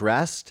good night's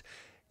rest,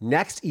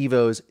 Next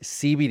Evo's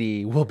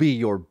CBD will be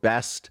your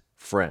best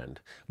friend.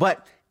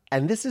 But,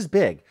 and this is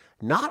big,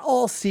 not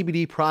all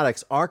CBD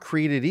products are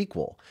created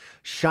equal.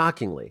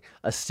 Shockingly,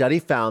 a study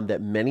found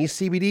that many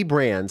CBD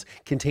brands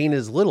contain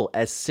as little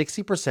as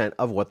 60%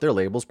 of what their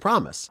labels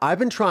promise. I've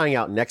been trying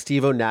out Next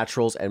Evo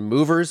Naturals and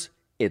Movers.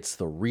 It's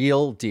the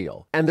real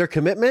deal. And their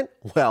commitment?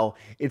 Well,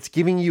 it's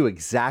giving you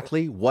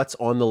exactly what's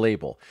on the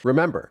label.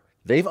 Remember,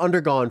 they've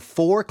undergone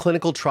 4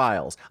 clinical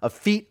trials, a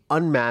feat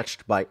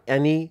unmatched by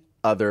any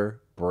other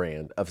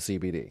brand of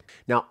CBD.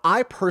 Now,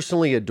 I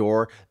personally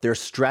adore their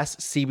Stress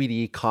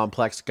CBD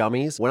Complex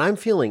gummies. When I'm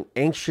feeling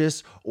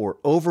anxious or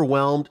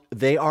overwhelmed,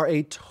 they are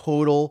a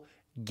total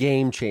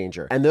game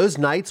changer. And those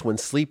nights when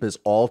sleep is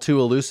all too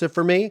elusive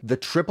for me, the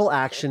triple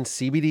action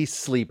CBD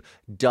Sleep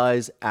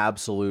does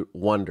absolute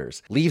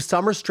wonders. Leave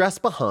summer stress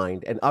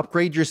behind and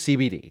upgrade your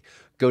CBD.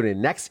 Go to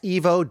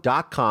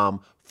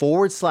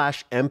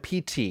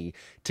nextevo.com/MPT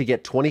to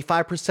get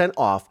 25%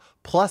 off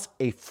plus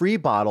a free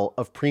bottle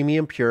of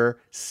premium pure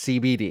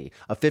CBD,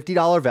 a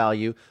 $50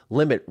 value,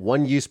 limit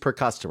 1 use per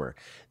customer.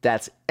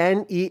 That's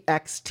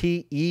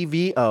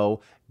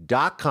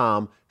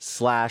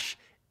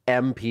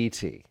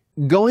nextevo.com/MPT.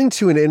 Going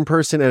to an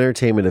in-person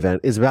entertainment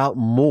event is about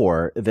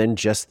more than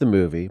just the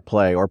movie,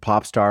 play, or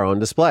pop star on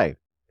display.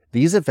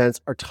 These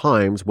events are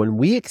times when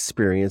we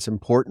experience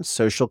important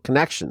social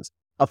connections,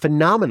 a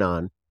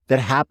phenomenon that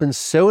happens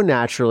so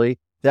naturally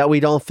that we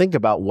don't think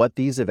about what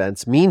these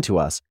events mean to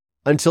us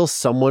until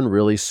someone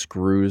really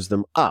screws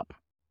them up.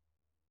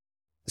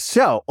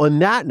 So on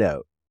that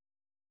note,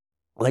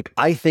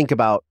 I think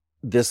about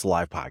this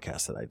live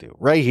podcast that I do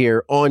right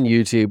here on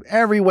YouTube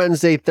every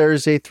Wednesday,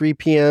 Thursday, 3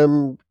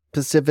 p.m.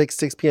 Pacific,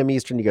 6 p.m.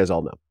 Eastern. You guys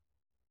all know.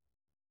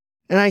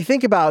 And I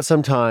think about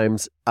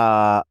sometimes,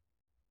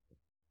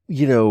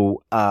 you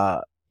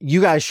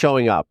guys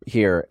showing up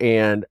here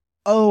and,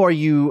 oh, are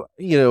you,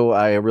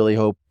 I really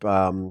hope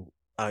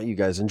you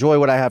guys enjoy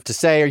what I have to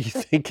say, or you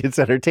think it's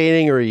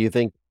entertaining, or you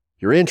think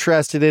you're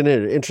interested in it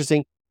or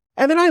interesting.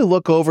 And then I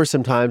look over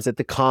sometimes at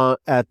the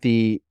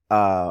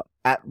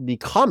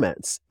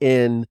comments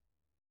in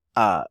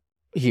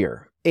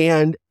here,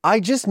 and I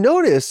just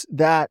notice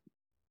that,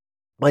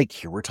 like,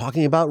 here we're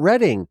talking about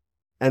Reading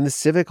and the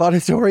Civic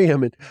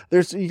Auditorium, and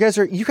you guys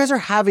are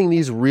having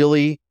these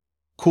really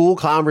cool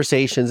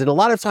conversations. And a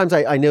lot of times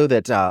I know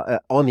that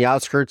On the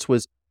Outskirts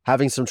was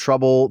having some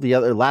trouble.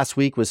 Last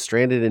week was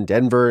stranded in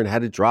Denver and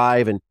had to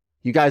drive, and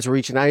you guys were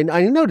reaching. I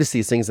notice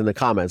these things in the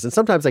comments, and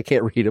sometimes I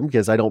can't read them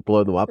because I don't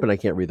blow them up, and I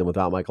can't read them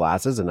without my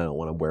glasses, and I don't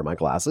want to wear my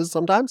glasses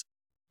sometimes.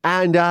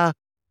 And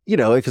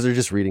because they're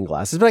just reading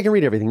glasses, but I can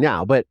read everything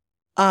now. But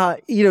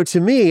to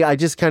me, I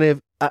just kind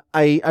of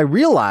I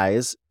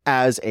realize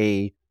as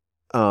a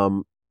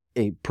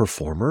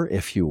performer,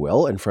 if you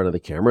will, in front of the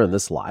camera in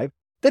this live,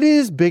 that it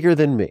is bigger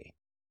than me.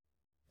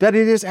 That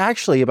it is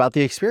actually about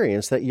the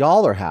experience that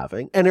y'all are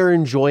having and are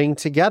enjoying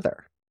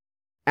together.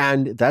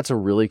 And that's a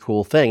really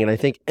cool thing. And I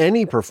think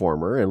any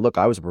performer, and look,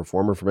 I was a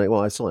performer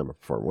I still am a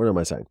performer. What am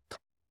I saying?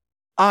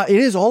 It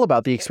is all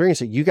about the experience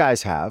that you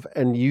guys have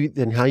and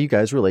how you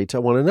guys relate to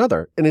one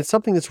another. And it's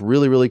something that's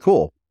really, really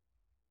cool.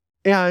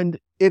 And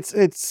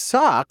it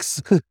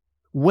sucks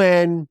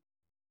when,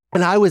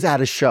 and I was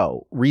at a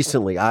show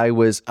recently. I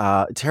was,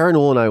 Tara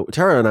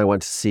and I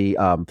went to see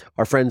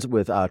our friends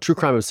with True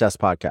Crime Obsessed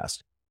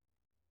podcast.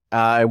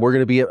 And we're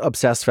going to be at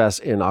Obsessed Fest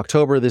in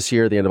October this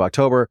year, the end of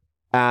October.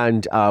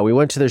 And we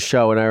went to this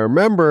show, and I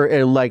remember,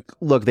 and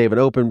look, they have an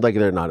open,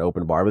 they're not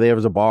open bar, but they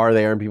have a bar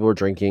there, and people are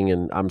drinking,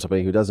 and I'm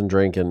somebody who doesn't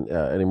drink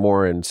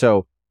anymore. And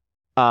so,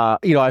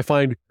 I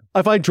find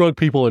drunk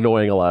people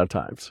annoying a lot of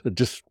times,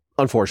 just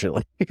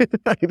unfortunately. And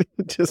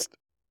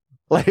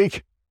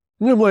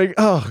I'm like,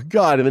 oh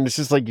God. And then it's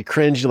just like, you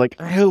cringe. You're like,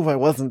 I hope I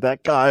wasn't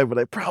that guy, but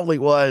I probably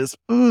was.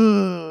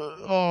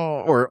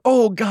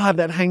 Oh God,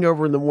 that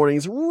hangover in the morning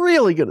is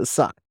really going to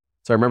suck.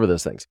 So I remember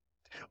those things,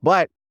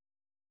 but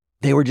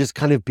they were just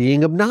kind of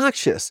being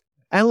obnoxious.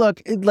 And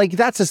look,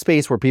 that's a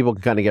space where people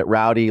can kind of get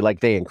rowdy.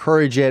 They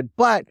encourage it,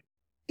 but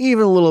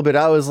even a little bit,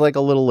 I was a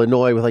little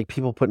annoyed with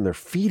people putting their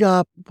feet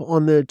up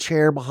on the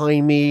chair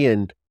behind me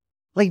and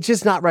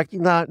just not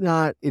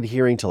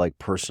adhering to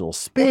personal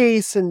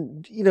space,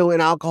 and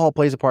and alcohol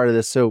plays a part of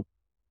this. So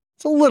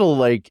it's a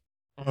little I'm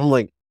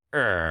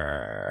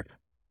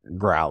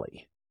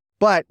growly.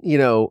 But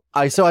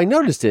I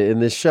noticed it in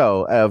this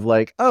show of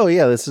oh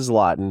yeah, this is a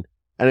lot, and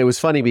it was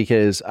funny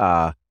because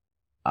I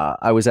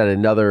was at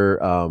another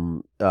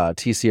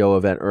TCO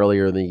event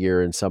earlier in the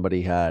year, and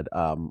somebody had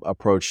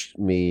approached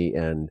me,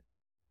 and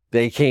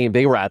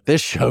they were at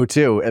this show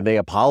too, and they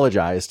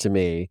apologized to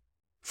me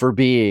for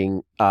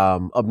being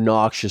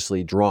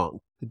obnoxiously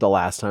drunk the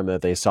last time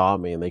that they saw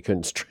me, and they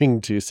couldn't string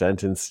two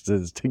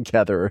sentences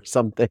together or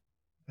something.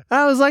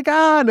 I was like,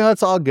 no,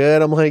 it's all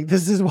good. I'm like,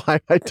 this is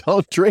why I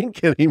don't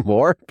drink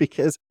anymore,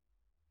 because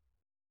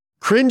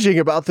cringing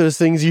about those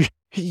things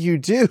you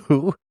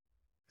do,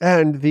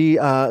 and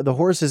the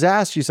horse's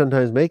ass you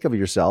sometimes make of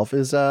yourself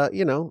is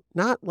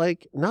not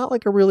like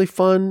a really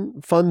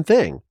fun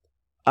thing.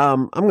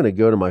 I'm going to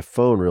go to my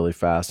phone really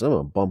fast. I'm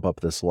going to bump up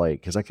this light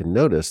because I can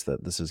notice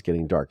that this is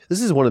getting dark.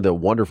 This is one of the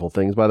wonderful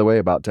things, by the way,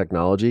 about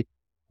technology,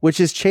 which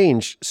has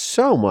changed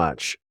so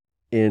much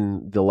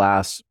in the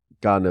last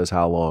God knows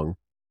how long.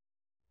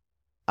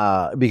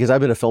 Because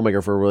I've been a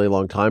filmmaker for a really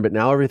long time, but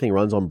now everything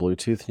runs on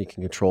Bluetooth and you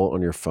can control it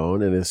on your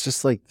phone. And it's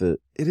just it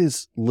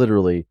is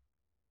literally,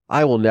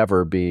 I will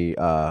never get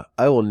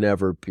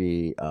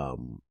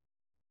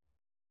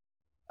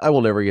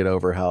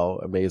over how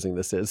amazing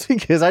this is,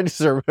 because I just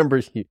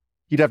remember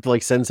you'd have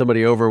to send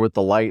somebody over with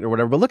the light or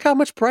whatever, but look how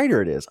much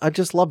brighter it is. I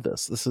just love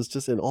this. This is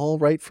just all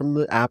right from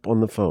the app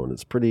on the phone.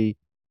 It's pretty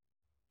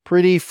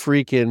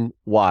freaking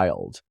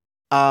wild.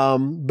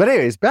 But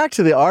anyways, back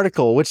to the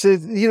article, which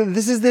is,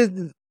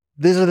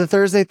 these are the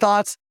Thursday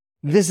thoughts.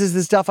 This is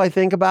the stuff I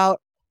think about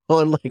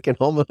on an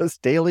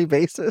almost daily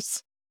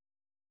basis.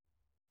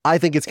 I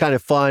think it's kind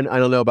of fun. I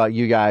don't know about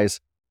you guys.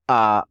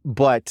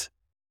 But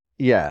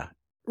yeah,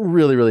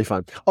 really, really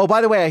fun. Oh,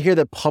 by the way, I hear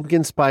that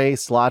pumpkin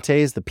spice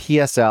lattes, the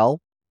PSL,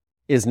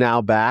 is now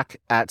back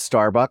at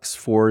Starbucks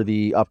for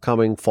the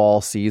upcoming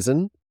fall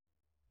season,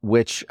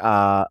 which,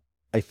 I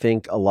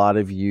think a lot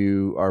of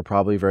you are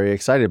probably very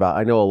excited about.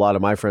 I know a lot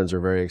of my friends are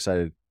very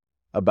excited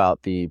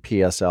about the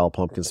PSL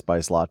pumpkin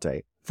spice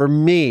latte. For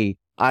me,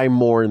 I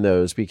mourn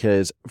those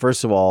because,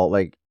 first of all,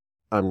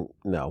 I'm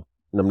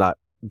not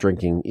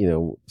drinking,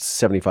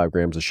 75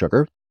 grams of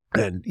sugar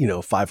and,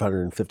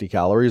 550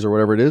 calories or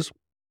whatever it is.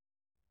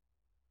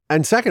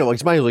 And second of all,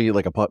 it's might as well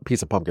eat a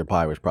piece of pumpkin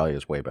pie, which probably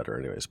is way better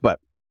anyways. But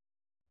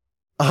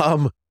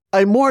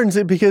I mourn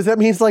it because that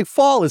means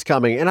fall is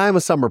coming, and I'm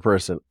a summer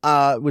person,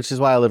 which is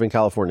why I live in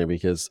California,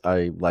 because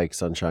I like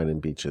sunshine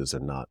and beaches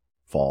and not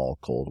fall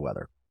cold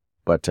weather.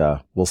 But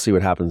we'll see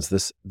what happens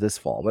this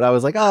fall. But I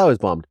was I was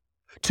bummed.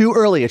 Too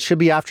early. It should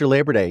be after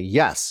Labor Day.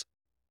 Yes,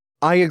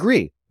 I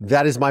agree.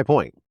 That is my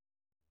point.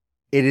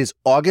 It is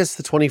August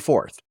the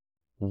 24th.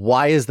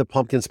 Why is the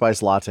pumpkin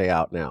spice latte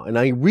out now? And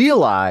I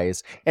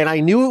realize, and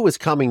I knew it was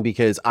coming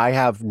because I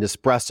have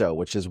Nespresso,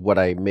 which is what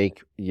I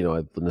make,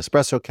 the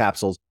Nespresso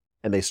capsules,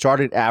 and they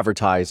started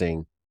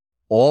advertising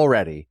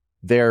already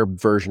their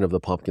version of the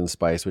pumpkin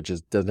spice, which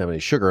doesn't have any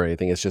sugar or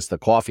anything. It's just the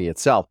coffee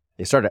itself.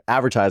 They started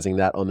advertising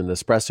that on the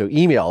Nespresso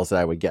emails that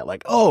I would get,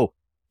 like, oh,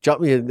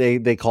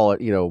 they call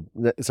it,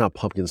 it's not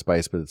pumpkin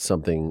spice, but it's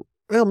something,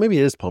 well, maybe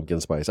it is pumpkin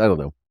spice. I don't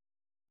know.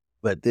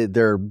 But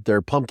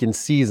they're pumpkin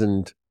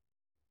seasoned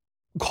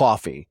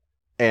coffee,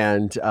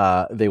 and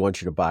they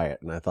want you to buy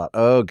it. And I thought,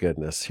 oh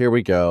goodness, here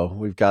we go.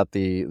 We've got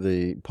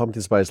the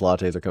pumpkin spice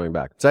lattes are coming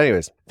back. So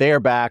anyways, they are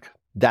back.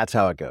 That's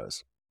how it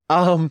goes.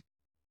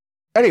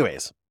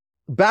 Anyways,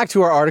 back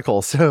to our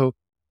article.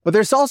 But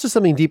there's also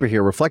something deeper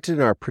here, reflected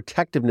in our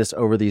protectiveness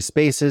over these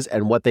spaces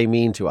and what they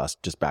mean to us.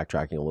 Just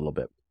backtracking a little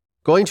bit.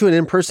 Going to an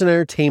in-person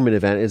entertainment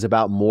event is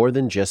about more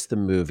than just the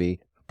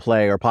movie,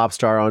 play, or pop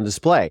star on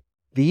display.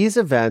 These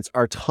events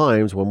are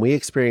times when we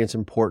experience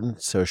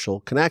important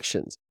social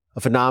connections, a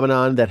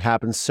phenomenon that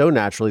happens so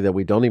naturally that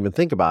we don't even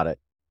think about it,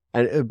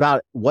 and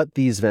about what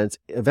these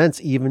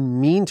events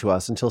even mean to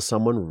us until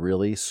someone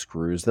really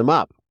screws them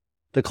up.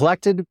 The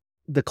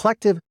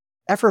collective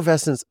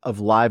effervescence of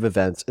live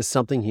events is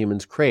something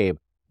humans crave,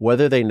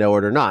 whether they know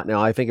it or not.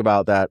 Now, I think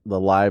about the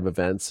live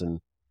events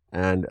and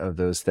of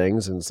those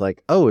things, and it's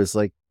like,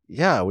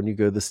 yeah, when you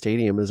go to the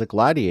stadium as a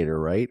gladiator,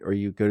 right? Or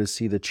you go to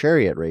see the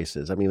chariot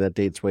races. I mean, that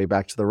dates way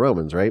back to the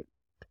Romans, right?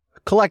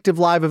 Collective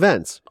live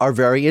events are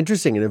very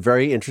interesting, in a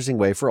very interesting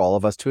way for all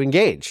of us to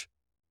engage.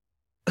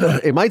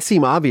 It might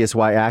seem obvious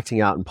why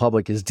acting out in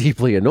public is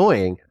deeply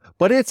annoying,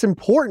 but it's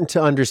important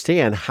to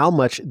understand how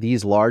much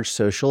these large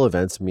social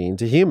events mean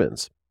to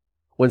humans.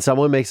 When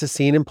someone makes a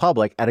scene in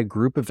public at a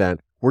group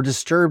event, we're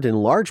disturbed in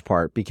large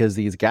part because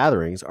these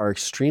gatherings are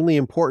extremely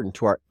important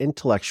to our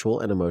intellectual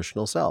and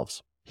emotional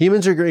selves.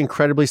 Humans are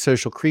incredibly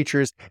social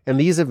creatures, and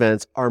these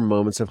events are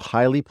moments of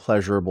highly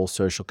pleasurable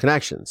social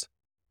connections.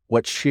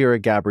 What Shira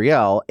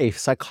Gabriel, a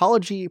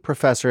psychology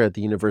professor at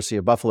the University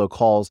of Buffalo,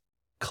 calls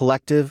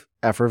collective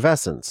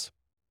effervescence.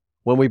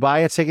 When we buy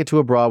a ticket to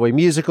a Broadway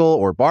musical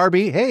or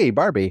Barbie,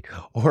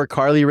 or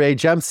Carly Rae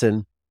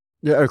Jepsen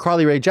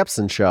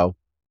show,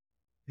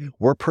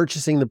 we're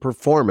purchasing the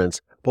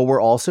performance, but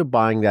we're also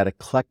buying that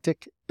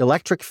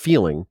electric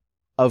feeling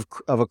of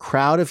a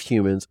crowd of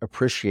humans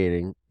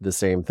appreciating the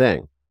same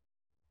thing.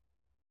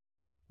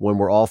 When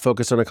we're all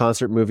focused on a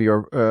concert, movie,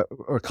 or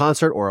a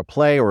concert, or a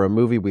play, or a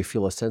movie, we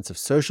feel a sense of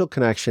social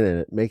connection, and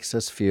it makes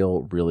us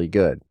feel really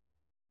good.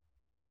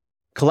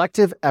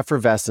 Collective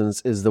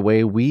effervescence is the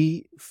way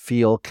we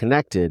feel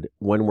connected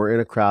when we're in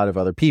a crowd of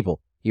other people,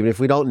 even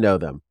if we don't know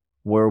them.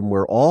 When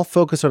we're all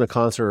focused on a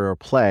concert, or a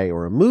play,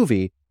 or a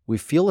movie, we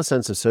feel a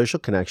sense of social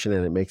connection,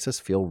 and it makes us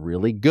feel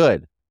really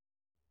good.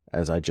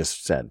 As I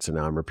just said, so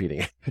now I'm repeating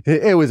it.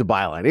 It was a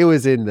byline. It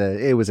was in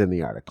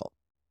the article.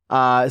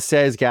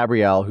 Says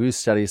Gabrielle, who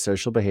studies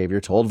social behavior,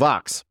 told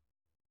Vox.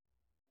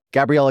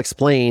 Gabrielle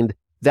explained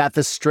that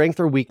the strength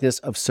or weakness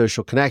of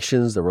social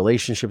connections, the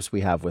relationships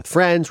we have with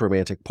friends,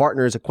 romantic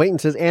partners,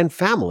 acquaintances, and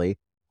family,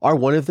 are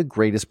one of the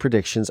greatest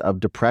predictors of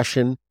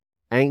depression,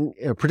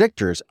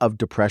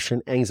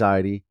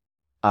 anxiety,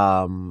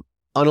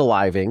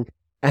 unaliving,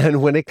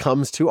 and when it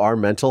comes to our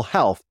mental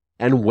health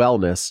and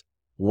wellness,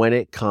 when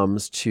it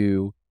comes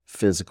to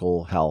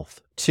physical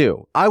health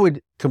too. I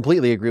would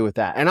completely agree with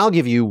that. And I'll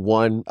give you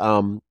one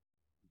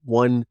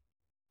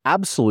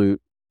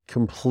absolute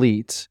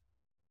complete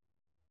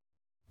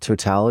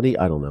totality.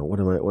 I don't know. What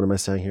am I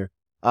saying here?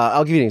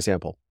 I'll give you an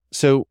example.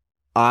 So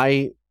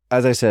as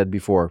I said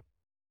before,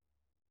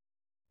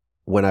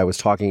 when I was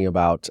talking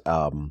about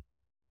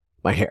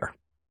my hair.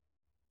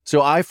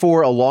 So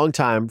for a long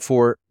time,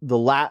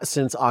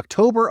 since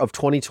October of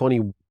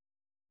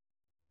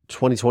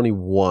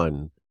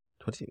 2021,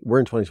 we're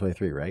in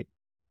 2023, right?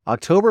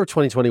 October of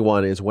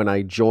 2021 is when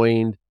I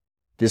joined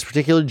this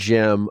particular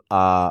gym.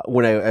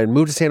 When I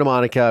moved to Santa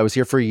Monica, I was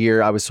here for a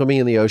year. I was swimming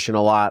in the ocean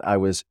a lot. I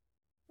was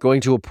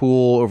going to a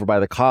pool over by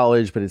the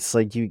college, but it's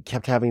like you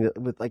kept having to,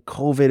 with like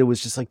COVID, it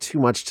was just like too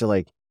much to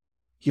like,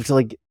 you have to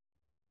like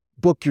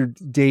book your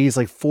days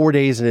like 4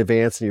 days in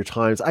advance and your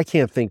times. I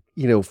can't think,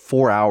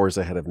 4 hours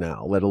ahead of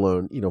now, let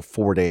alone,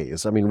 4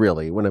 days. I mean,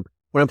 really, when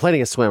I'm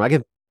planning a swim, I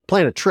can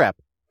plan a trip,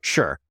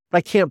 sure. But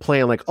I can't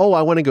plan like, oh,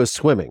 I want to go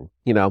swimming,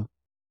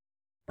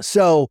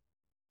 So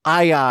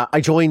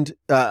I joined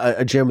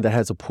a gym that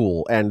has a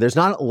pool, and there's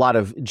not a lot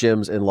of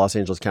gyms in Los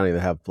Angeles County that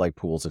have like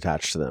pools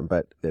attached to them,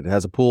 but it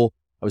has a pool.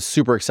 I was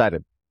super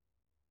excited.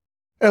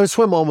 I would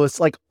swim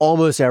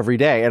almost every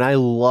day, and I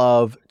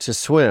love to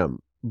swim.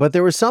 But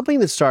there was something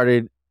that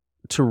started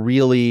to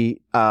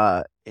really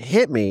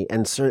hit me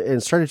and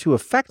started to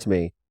affect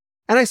me.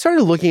 And I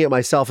started looking at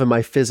myself and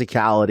my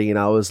physicality, and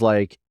I was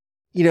like,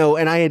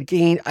 and I had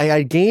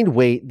gained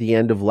weight the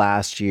end of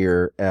last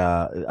year.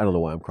 I don't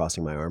know why I'm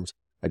crossing my arms.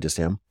 I just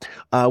am.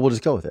 We'll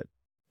just go with it.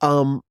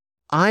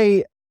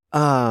 I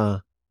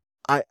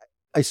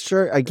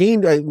I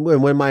gained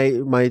when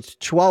my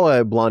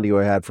Chihuahua Blondie who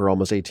I had for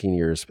almost 18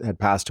 years had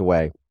passed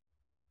away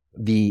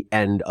the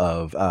end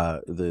of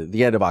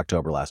the end of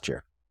October last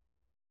year.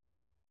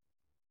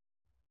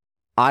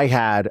 I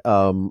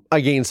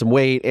gained some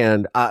weight,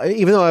 and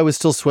even though I was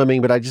still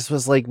swimming, but I just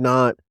was like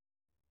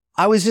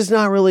I was just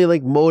not really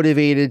like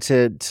motivated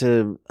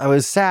to I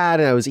was sad,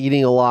 and I was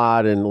eating a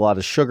lot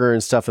of sugar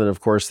and stuff. And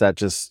of course that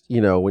just,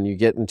 when you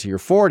get into your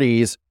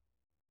 40s,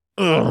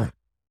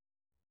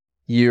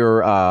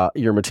 your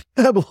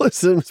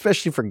metabolism,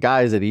 especially for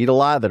guys that eat a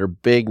lot, that are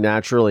big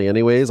naturally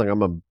anyways. Like,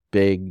 I'm a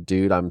big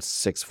dude. I'm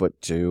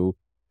 6'2",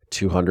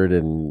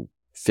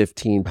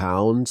 215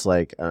 pounds.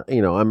 Like,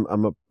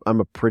 I'm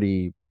a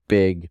pretty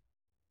big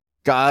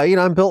guy.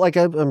 I'm built like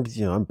I'm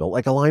built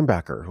like a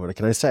linebacker. What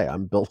can I say?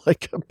 I'm built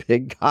like a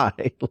big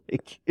guy.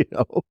 Like,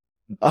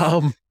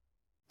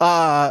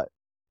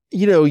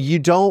 you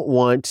don't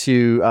want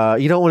to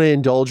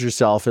indulge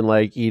yourself in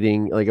like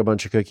eating like a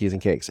bunch of cookies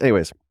and cakes.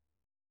 Anyways.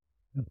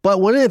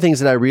 But one of the things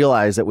that I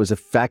realized that was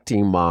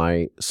affecting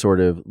my sort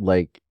of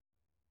like,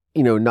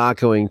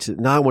 not wanting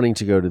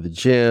to go to the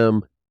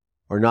gym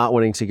or not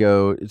wanting to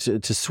go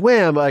to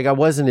swim, like I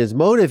wasn't as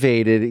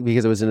motivated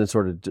because I was in a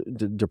sort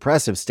of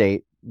depressive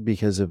state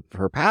because of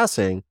her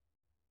passing.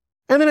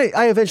 And then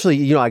I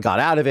eventually, I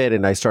got out of it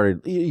and I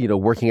started,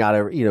 working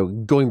out,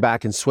 going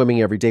back and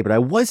swimming every day, but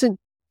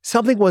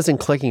something wasn't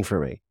clicking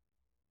for me.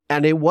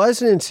 And it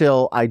wasn't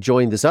until I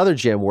joined this other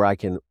gym where I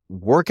can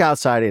work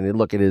outside, and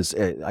it is,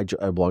 I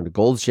belong to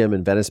Gold's Gym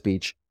in Venice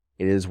Beach.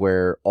 It is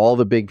where all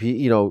the big,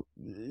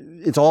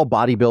 it's all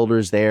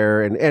bodybuilders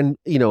there and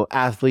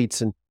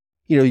athletes, and,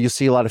 you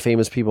see a lot of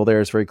famous people there.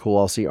 It's very cool.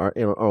 I'll see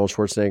Arnold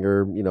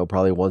Schwarzenegger,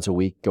 probably once a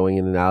week going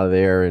in and out of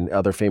there, and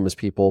other famous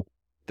people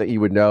that you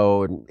would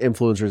know, and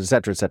influencers, et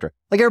cetera, et cetera.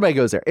 Like, everybody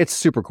goes there. It's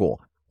super cool.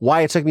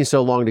 Why it took me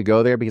so long to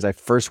go there, because I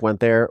first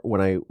went there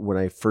when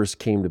I first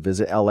came to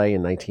visit LA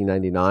in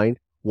 1999.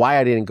 Why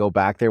I didn't go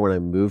back there when I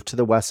moved to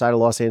the west side of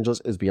Los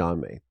Angeles is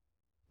beyond me.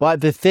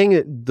 But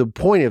the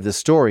point of the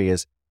story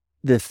is,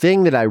 the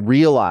thing that I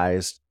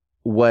realized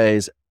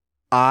was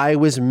I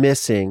was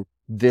missing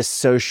this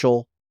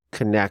social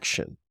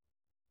connection,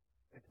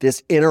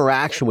 this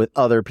interaction with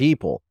other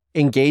people,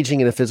 engaging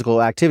in a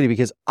physical activity,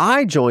 because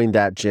I joined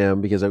that gym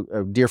because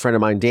a dear friend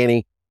of mine,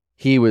 Danny,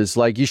 he was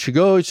like, you should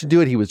do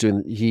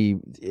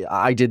it.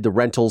 I did the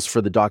rentals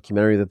for the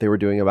documentary that they were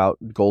doing about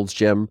Gold's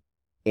Gym.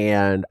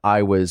 And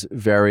I was I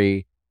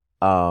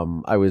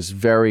was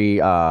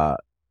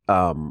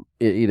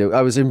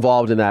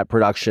involved in that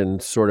production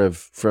sort of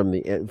from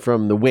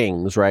the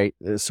wings, right?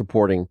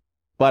 Supporting.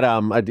 But,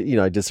 I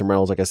did some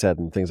rentals, like I said,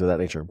 and things of that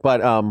nature. But,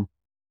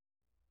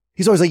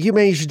 he's always like,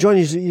 you should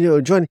join,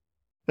 join.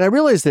 And I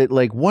realized that,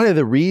 like, one of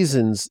the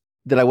reasons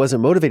that I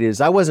wasn't motivated is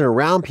I wasn't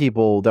around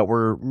people that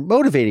were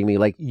motivating me.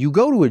 Like, you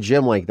go to a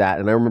gym like that.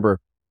 And I remember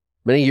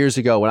many years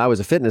ago when I was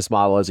a fitness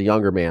model as a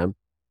younger man,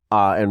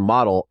 and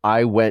model, I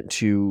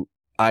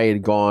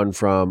had gone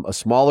from a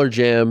smaller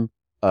gym,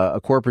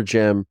 a corporate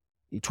gym,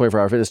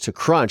 24-hour fitness, to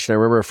Crunch. And I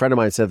remember a friend of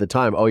mine said at the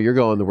time, "Oh, you're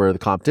going to where the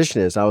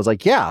competition is." And I was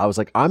like, yeah. I was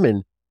like, I'm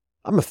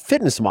a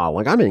fitness model.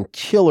 Like, I'm in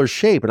killer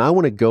shape, and I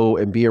want to go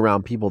and be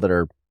around people that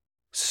are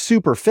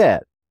super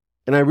fit.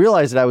 And I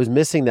realized that I was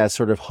missing that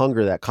sort of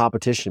hunger, that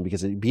competition,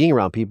 because being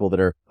around people that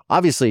are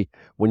obviously,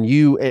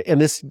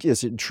 and this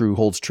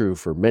holds true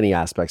for many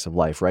aspects of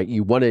life, right?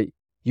 You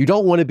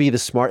don't want to be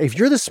if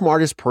you're the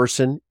smartest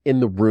person in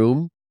the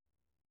room,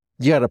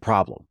 you got a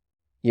problem.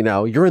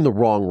 You're in the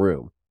wrong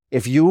room.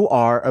 If you're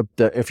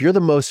the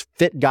most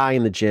fit guy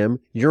in the gym,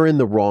 you're in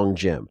the wrong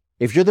gym.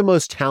 If you're the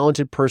most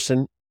talented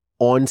person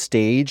on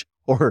stage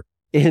or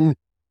in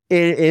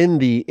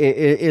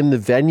the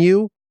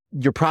venue,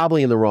 you're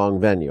probably in the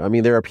wrong venue. I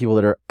mean, there are people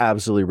that are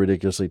absolutely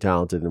ridiculously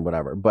talented and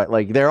whatever, but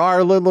like, there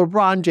are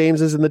LeBron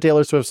Jameses and the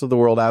Taylor Swifts of the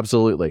world,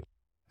 absolutely,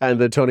 and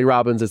the Tony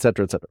Robbins, et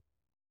cetera, et cetera.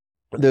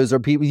 Those are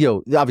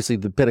people, obviously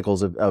the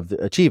pinnacles of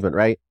the achievement,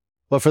 right?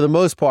 But for the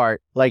most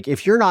part, like,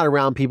 if you're not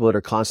around people that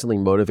are constantly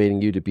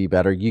motivating you to be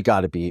better, you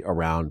got to be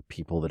around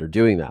people that are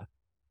doing that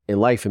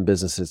in life and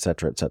business, et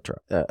cetera, et cetera.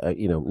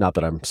 Not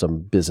that I'm some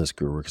business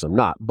guru, because I'm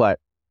not, but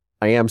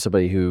I am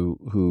somebody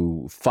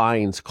who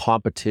finds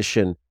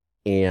competition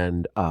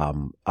and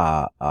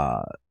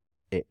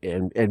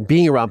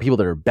being around people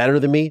that are better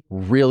than me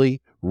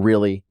really,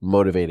 really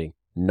motivating,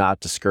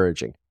 not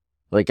discouraging.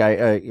 Like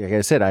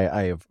I said,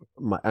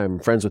 I'm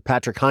friends with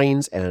Patrick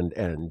Hines and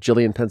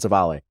Jillian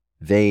Pensavalle.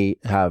 They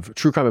have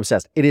True Crime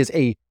Obsessed. It is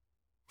a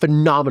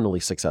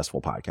phenomenally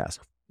successful podcast,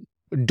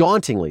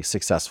 dauntingly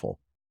successful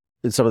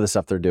in some of the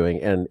stuff they're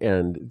doing,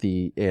 and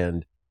the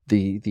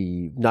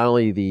not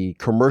only the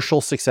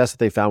commercial success that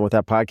they found with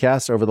that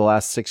podcast over the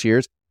last 6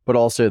 years, but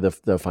also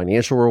the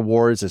financial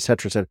rewards, et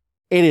cetera, et cetera.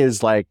 It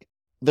is like,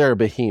 they're a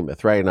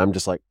behemoth, right? And I'm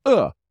just like,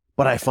 ugh.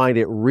 But I find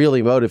it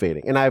really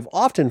motivating. And I've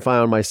often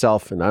found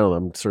myself, and I don't know,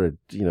 I'm sort of,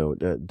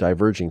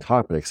 diverging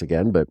topics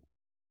again, but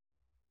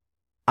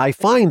I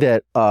find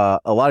that a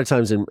lot of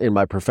times in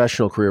my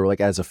professional career,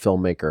 like as a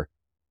filmmaker,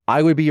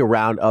 I would be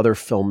around other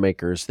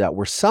filmmakers that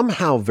were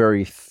somehow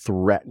very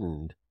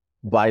threatened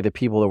by the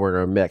people that were in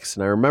our mix.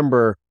 And I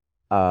remember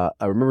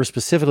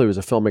specifically, it was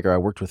a filmmaker I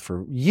worked with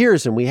for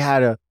years, and we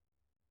had a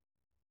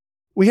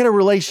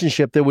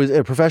relationship that was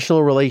a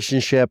professional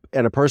relationship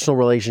and a personal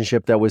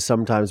relationship that was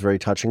sometimes very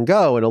touch and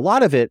go. And a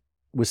lot of it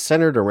was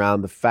centered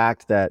around the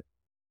fact that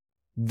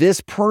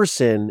this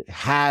person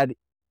had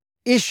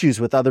issues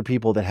with other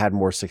people that had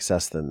more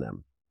success than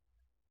them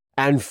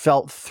and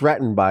felt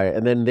threatened by it.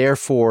 And then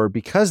therefore,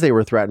 because they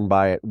were threatened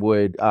by it,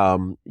 would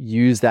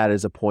use that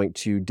as a point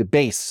to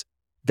debase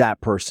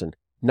that person,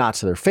 not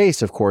to their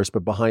face, of course,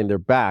 but behind their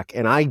back.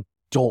 And I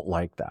don't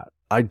like that.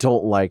 I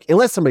don't like,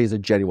 unless somebody's a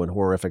genuine,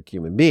 horrific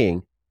human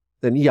being,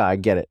 then yeah, I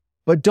get it.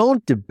 But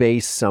don't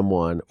debase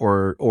someone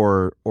or,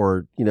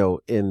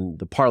 in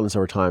the parlance of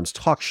our times,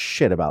 talk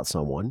shit about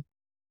someone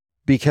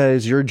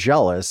because you're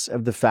jealous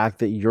of the fact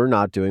that you're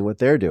not doing what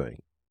they're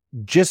doing.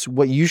 Just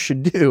what you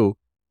should do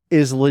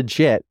is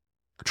legit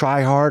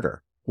try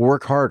harder,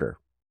 work harder.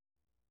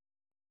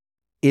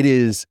 It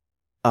is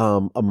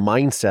a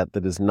mindset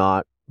that is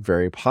not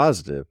very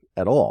positive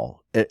at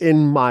all,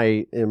 in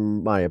my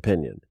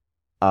opinion.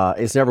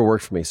 It's never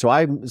worked for me. So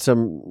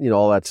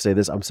all that to say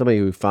this, I'm somebody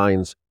who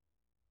finds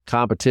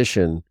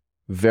competition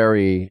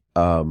very,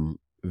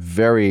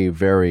 very,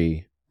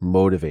 very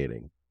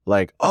motivating.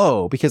 Like,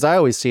 oh, because I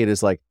always see it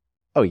as like,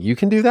 oh, you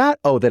can do that?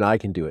 Oh, then I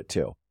can do it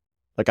too.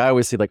 Like I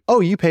always see like, oh,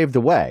 you paved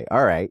the way.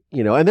 All right.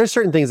 And there's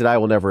certain things that I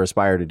will never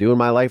aspire to do in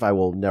my life. I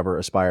will never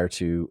aspire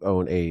to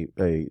own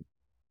a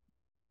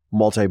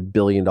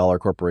multi-billion-dollar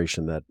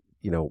corporation that,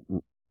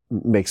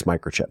 makes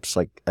microchips.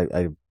 Like I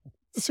have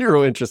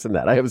zero interest in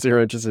that. I have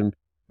zero interest in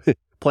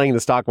playing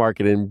the stock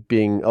market and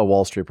being a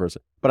Wall Street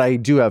person. But I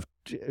do have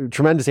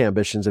tremendous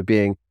ambitions of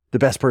being the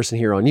best person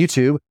here on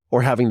YouTube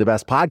or having the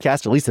best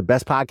podcast, at least the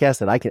best podcast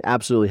that I can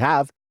absolutely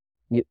have.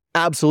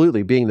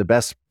 Absolutely being the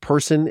best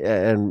person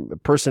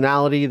and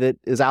personality that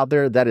is out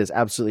there. That is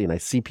absolutely, and I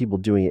see people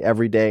doing it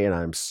every day and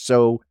I'm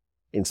so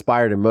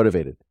inspired and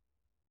motivated.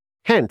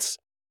 Hence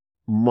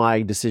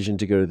my decision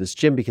to go to this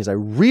gym, because I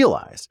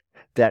realized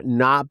that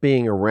not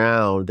being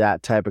around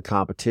that type of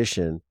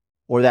competition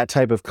or that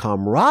type of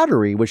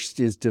camaraderie, which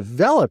is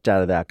developed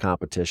out of that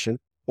competition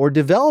or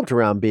developed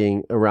around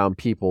being around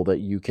people that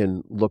you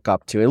can look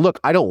up to. And look,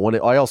 I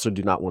also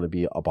do not want to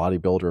be a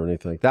bodybuilder or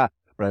anything like that.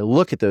 But I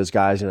look at those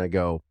guys and I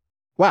go,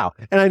 wow.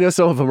 And I know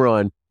some of them are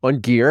on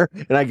gear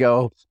and I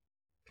go,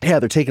 yeah,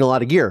 they're taking a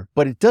lot of gear,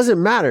 but it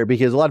doesn't matter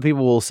because a lot of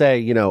people will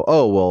say,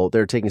 oh, well,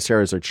 they're taking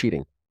steroids, they're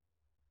cheating.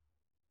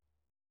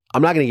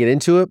 I'm not going to get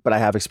into it, but I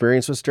have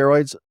experience with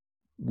steroids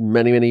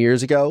many, many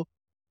years ago.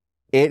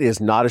 It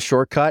is not a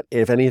shortcut.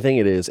 If anything,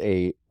 it is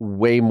a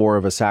way more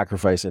of a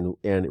sacrifice and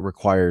it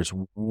requires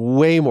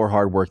way more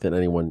hard work than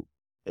anyone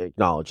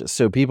acknowledges.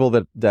 So people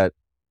that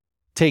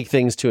take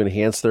things to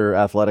enhance their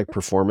athletic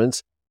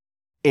performance,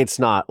 it's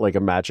not like a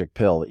magic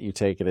pill that you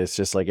take and it's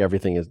just like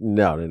everything is,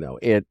 no.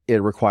 It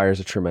requires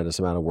a tremendous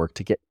amount of work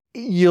to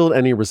yield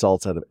any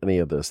results out of any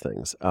of those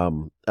things.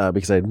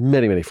 Because I had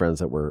many, many friends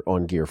that were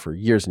on gear for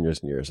years and years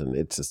and years. And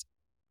it's just,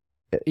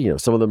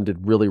 some of them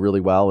did really,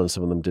 really well and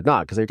some of them did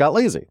not because they got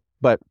lazy.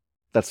 But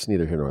that's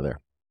neither here nor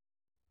there.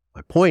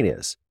 My point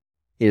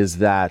is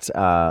that,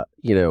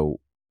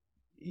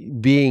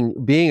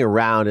 being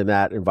around in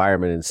that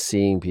environment and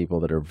seeing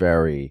people that are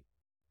very,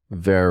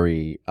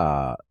 very,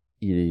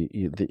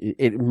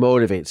 it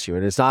motivates you.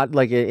 And it's not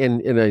like,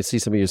 and I see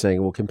some of you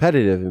saying, well,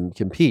 competitive and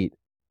compete.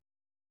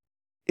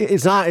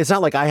 It's not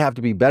like I have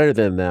to be better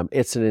than them.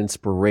 It's an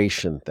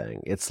inspiration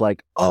thing. It's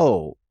like,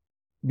 oh,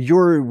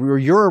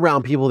 you're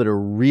around people that are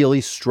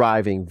really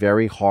striving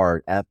very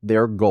hard at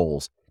their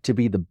goals to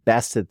be the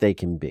best that they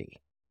can be.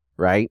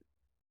 Right.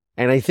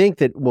 And I think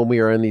that when we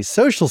are in these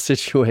social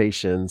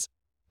situations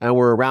and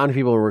we're around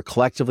people and we're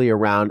collectively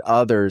around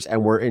others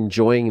and we're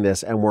enjoying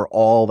this and we're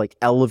all like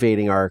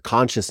elevating our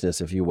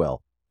consciousness, if you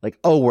will, like,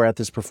 oh, we're at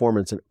this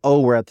performance and oh,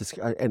 we're at this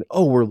and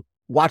oh, we're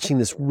watching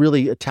this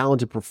really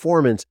talented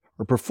performance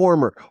or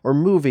performer or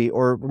movie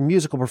or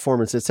musical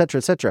performance, et cetera,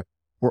 et cetera.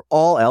 We're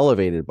all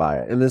elevated by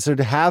it. And then so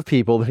to have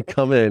people that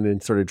come in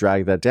and sort of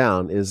drag that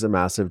down is a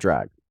massive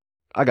drag.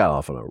 I got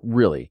off on a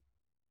really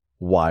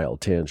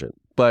wild tangent,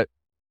 but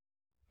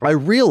I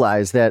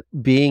realized that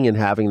being and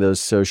having those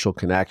social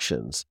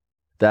connections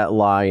that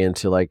lie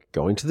into like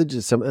going to the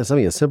gym,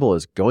 something as simple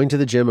as going to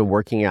the gym and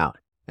working out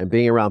and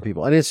being around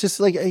people. And it's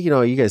just like,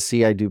 you guys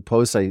see, I do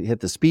posts, I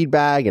hit the speed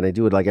bag and I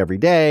do it like every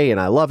day and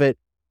I love it.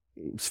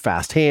 It's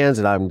fast hands.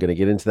 And I'm going to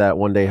get into that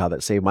one day, how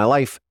that saved my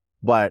life.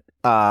 But,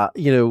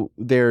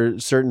 there are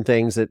certain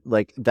things that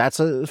like,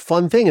 that's a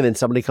fun thing. And then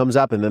somebody comes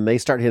up and then they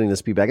start hitting the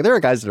speed bag. And there are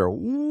guys that are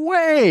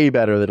way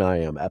better than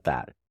I am at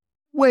that.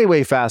 Way,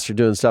 way faster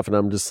doing stuff. And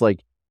I'm just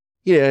like,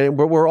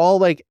 we're all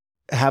like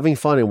having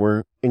fun and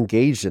we're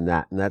engaged in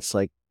that. And that's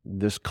like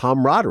this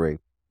camaraderie,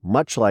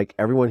 much like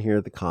everyone here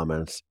at the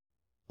comments,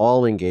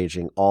 all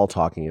engaging, all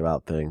talking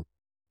about thing.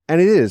 And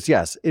it is,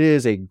 yes, it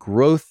is a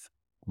growth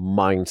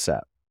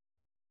mindset.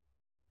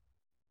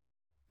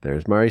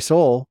 There's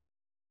Marisol.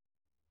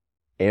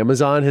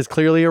 Amazon has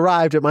clearly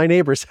arrived at my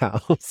neighbor's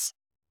house.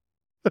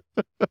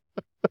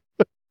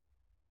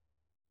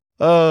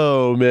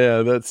 Oh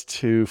man, that's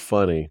too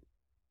funny.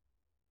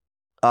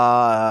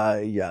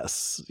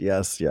 Yes.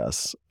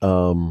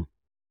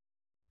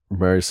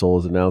 Marisol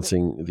is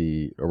announcing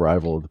the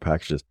arrival of the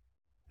packages.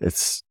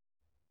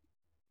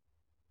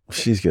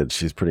 She's good.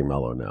 She's pretty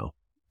mellow now.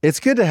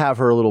 It's good to have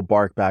her a little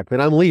bark back, but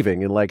I'm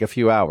leaving in like a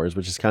few hours,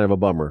 which is kind of a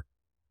bummer.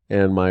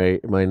 And my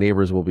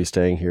neighbors will be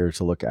staying here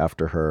to look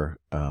after her.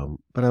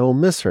 But I will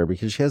miss her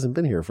because she hasn't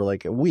been here for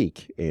like a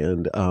week.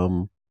 And,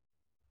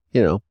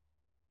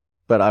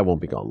 but I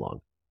won't be gone long.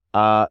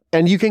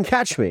 And you can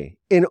catch me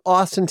in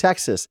Austin,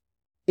 Texas.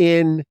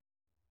 In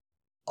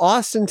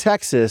Austin,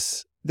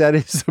 Texas, that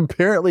is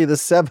apparently the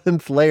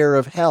 7th layer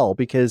of hell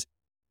because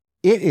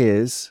it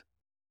is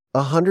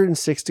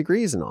 106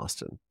 degrees in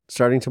Austin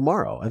starting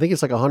tomorrow. I think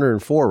it's like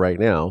 104 right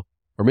now,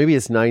 or maybe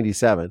it's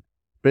 97,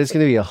 but it's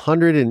going to be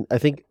 100. And I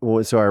think,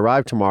 so I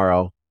arrive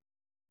tomorrow,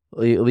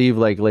 leave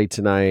like late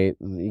tonight,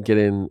 get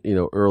in,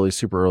 early,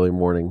 super early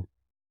morning.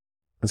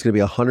 It's going to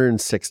be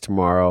 106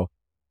 tomorrow,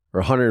 or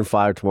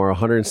 105 tomorrow,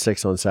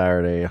 106 on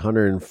Saturday,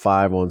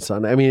 105 on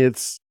Sunday. I mean,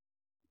 it's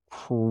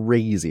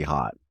crazy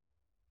hot.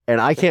 And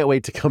I can't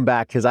wait to come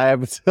back because I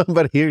have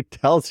somebody who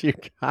tells you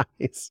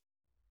guys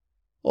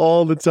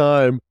all the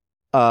time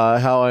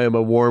how I am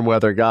a warm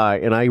weather guy.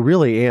 And I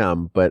really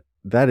am, but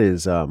that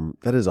is a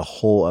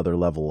whole other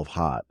level of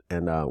hot.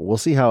 And we'll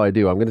see how I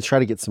do. I'm going to try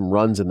to get some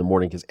runs in the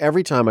morning because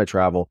every time I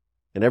travel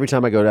and every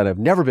time I go down, I've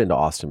never been to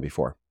Austin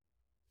before.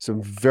 So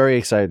I'm very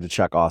excited to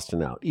check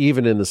Austin out,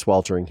 even in the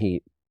sweltering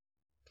heat.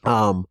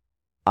 I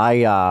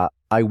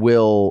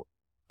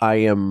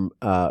am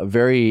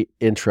very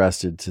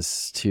interested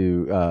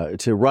to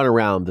run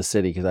around the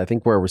city because I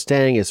think where we're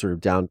staying is sort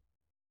of down.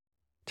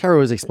 Tara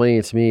was explaining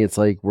it to me. It's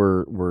like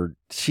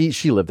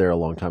she lived there a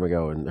long time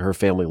ago, and her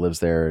family lives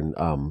there,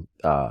 and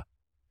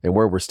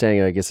where we're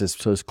staying, I guess, is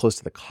close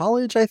to the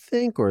college, I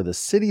think, or the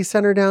city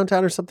center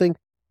downtown or something.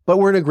 But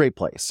we're in a great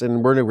place,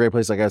 and we're in a great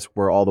place, I guess,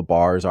 where all the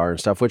bars are and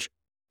stuff, which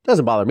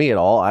doesn't bother me at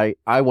all.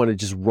 I want to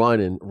just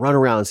run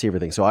around and see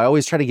everything. So I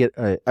always try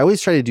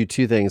to do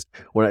two things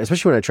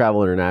especially when I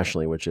travel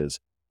internationally, which is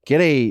get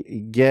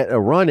a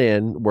run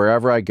in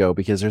wherever I go,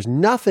 because there's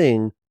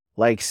nothing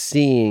like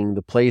seeing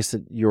the place,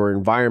 that your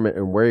environment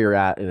and where you're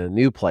at in a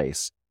new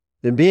place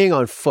than being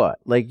on foot.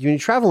 Like when you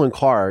travel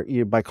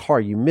by car,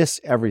 you miss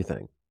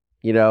everything,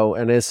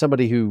 and as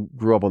somebody who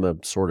grew up on the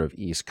sort of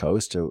East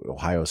Coast,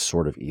 Ohio's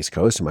sort of East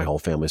Coast, and my whole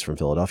family's from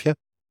Philadelphia,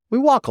 we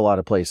walk a lot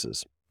of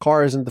places.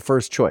 Car isn't the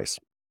first choice,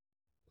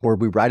 or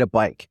we ride a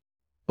bike.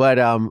 But,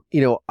 I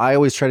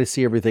always try to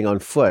see everything on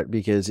foot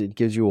because it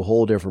gives you a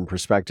whole different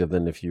perspective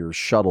than if you're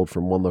shuttled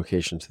from one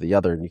location to the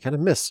other and you kind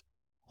of miss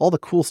all the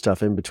cool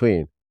stuff in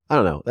between. I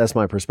don't know. That's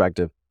my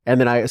perspective.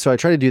 And then I try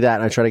to do that,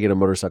 and I try to get a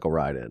motorcycle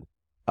ride in,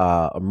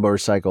 a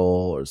motorcycle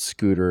or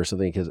scooter or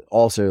something, because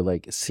also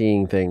like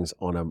seeing things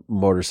on a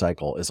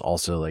motorcycle is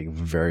also like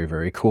very,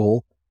 very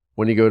cool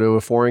when you go to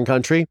a foreign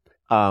country.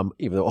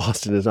 Even though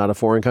Austin is not a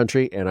foreign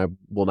country, and I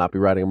will not be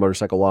riding a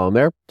motorcycle while I'm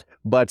there,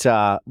 but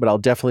I'll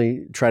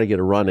definitely try to get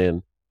a run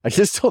in. I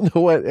just don't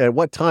know at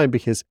what time,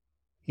 because,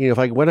 if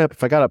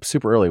I got up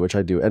super early, which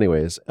I do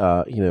anyways,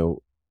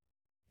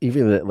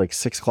 even at like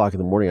 6 o'clock in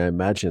the morning, I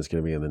imagine it's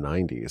going to be in the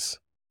 90s.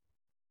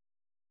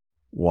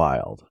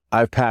 Wild.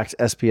 I've packed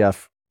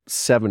SPF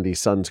 70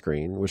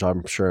 sunscreen, which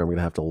I'm sure I'm going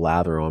to have to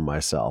lather on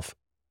myself,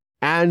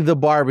 and the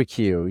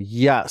barbecue.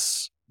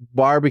 Yes.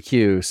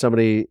 Barbecue.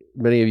 Many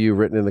of you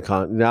written in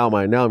the now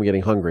I'm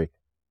getting hungry.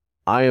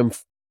 I am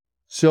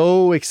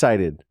so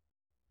excited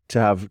to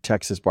have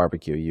Texas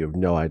barbecue. You have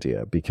no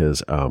idea,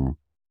 because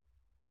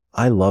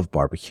I love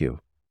barbecue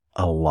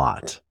a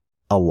lot.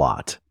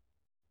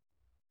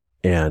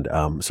 And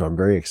so I'm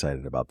very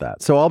excited about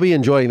that. So I'll be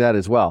enjoying that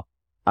as well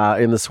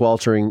in the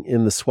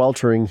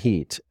sweltering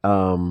heat.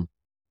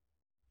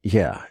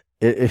 Yeah.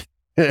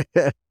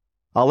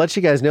 I'll let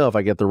you guys know if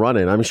I get the run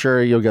in. I'm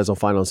sure you guys will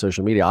find on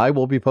social media. I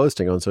will be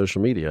posting on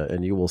social media,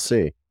 and you will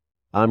see.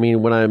 I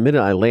mean, when I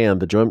land,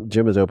 the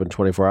gym is open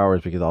 24 hours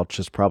because I'll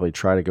just probably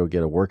try to go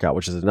get a workout,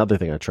 which is another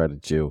thing I try to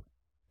do,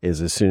 is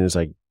as soon as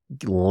I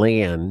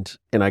land,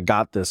 and I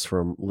got this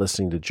from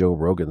listening to Joe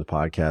Rogan's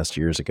podcast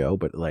years ago,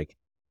 but like,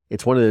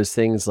 it's one of those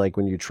things, like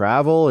when you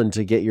travel and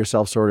to get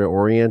yourself sort of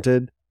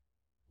oriented,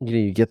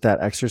 you get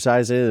that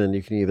exercise in, and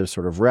you can either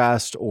sort of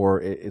rest,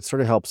 or it sort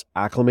of helps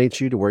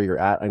acclimate you to where you're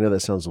at. I know that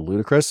sounds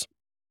ludicrous,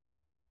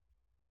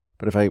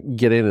 but if I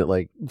get in at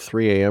like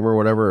 3 a.m. or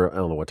whatever, I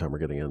don't know what time we're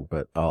getting in,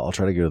 but I'll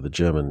try to go to the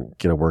gym and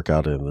get a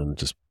workout in, and then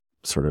just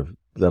sort of,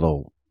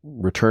 that'll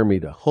return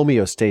me to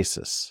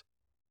homeostasis,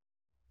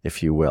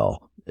 if you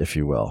will.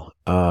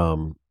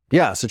 So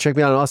check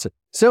me out in Austin.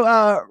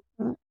 So,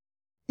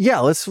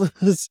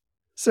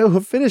 So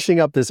finishing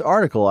up this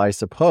article, I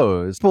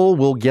suppose, people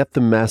will get the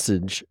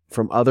message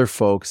from other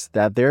folks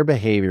that their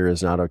behavior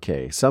is not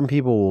okay. Some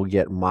people will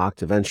get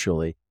mocked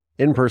eventually,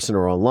 in person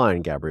or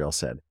online, Gabrielle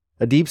said.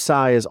 A deep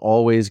sigh is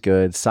always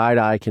good. Side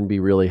eye can be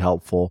really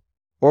helpful.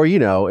 Or,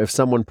 if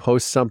someone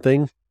posts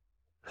something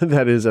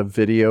that is a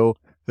video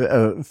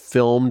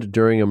filmed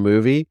during a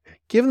movie,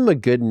 give them a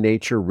good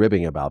nature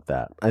ribbing about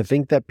that. I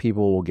think that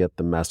people will get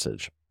the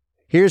message.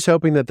 Here's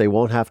hoping that they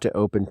won't have to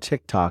open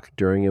TikTok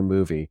during a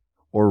movie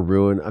or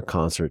ruin a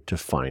concert to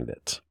find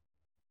it.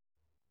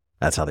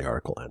 That's how the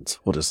article ends.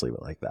 We'll just leave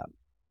it like that.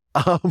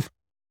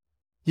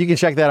 You can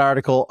check that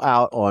article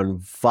out on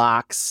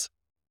Vox.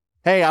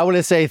 Hey, I want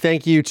to say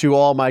thank you to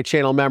all my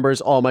channel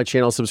members, all my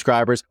channel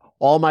subscribers,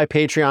 all my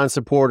Patreon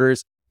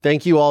supporters.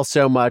 Thank you all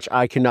so much.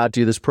 I cannot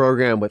do this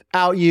program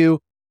without you.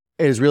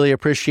 It is really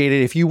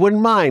appreciated. If you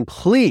wouldn't mind,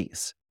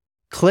 please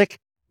click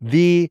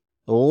the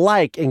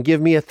like and give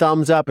me a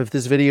thumbs up if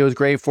this video is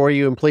great for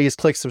you. And please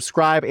click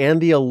subscribe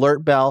and the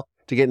alert bell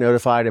to get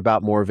notified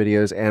about more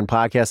videos and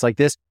podcasts like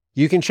this.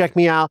 You can check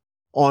me out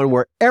on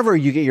wherever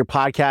you get your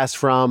podcasts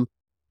from.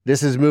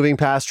 This is Moving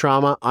Past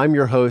Trauma. I'm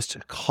your host,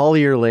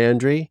 Collier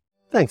Landry.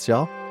 Thanks,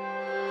 y'all.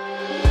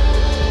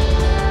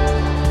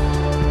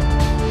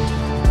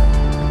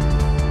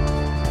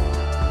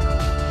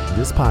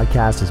 This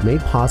podcast is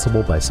made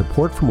possible by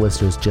support from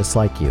listeners just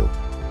like you.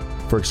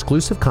 For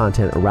exclusive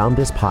content around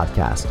this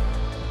podcast,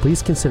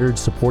 please consider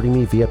supporting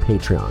me via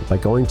Patreon by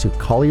going to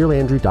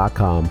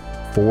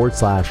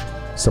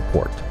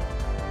collierlandry.com/support.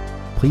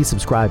 Please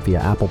subscribe via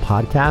Apple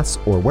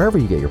Podcasts or wherever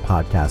you get your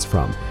podcasts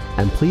from,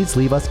 and please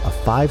leave us a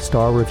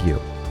 5-star review.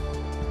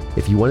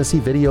 If you want to see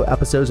video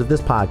episodes of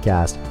this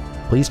podcast,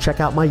 please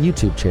check out my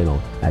YouTube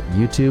channel at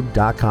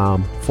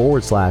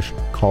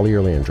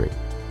youtube.com/collierlandry.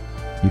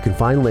 You can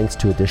find links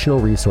to additional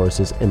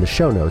resources in the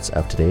show notes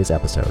of today's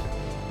episode.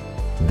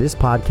 This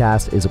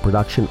podcast is a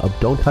production of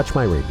Don't Touch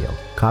My Radio.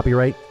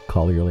 Copyright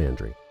Collier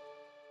Landry.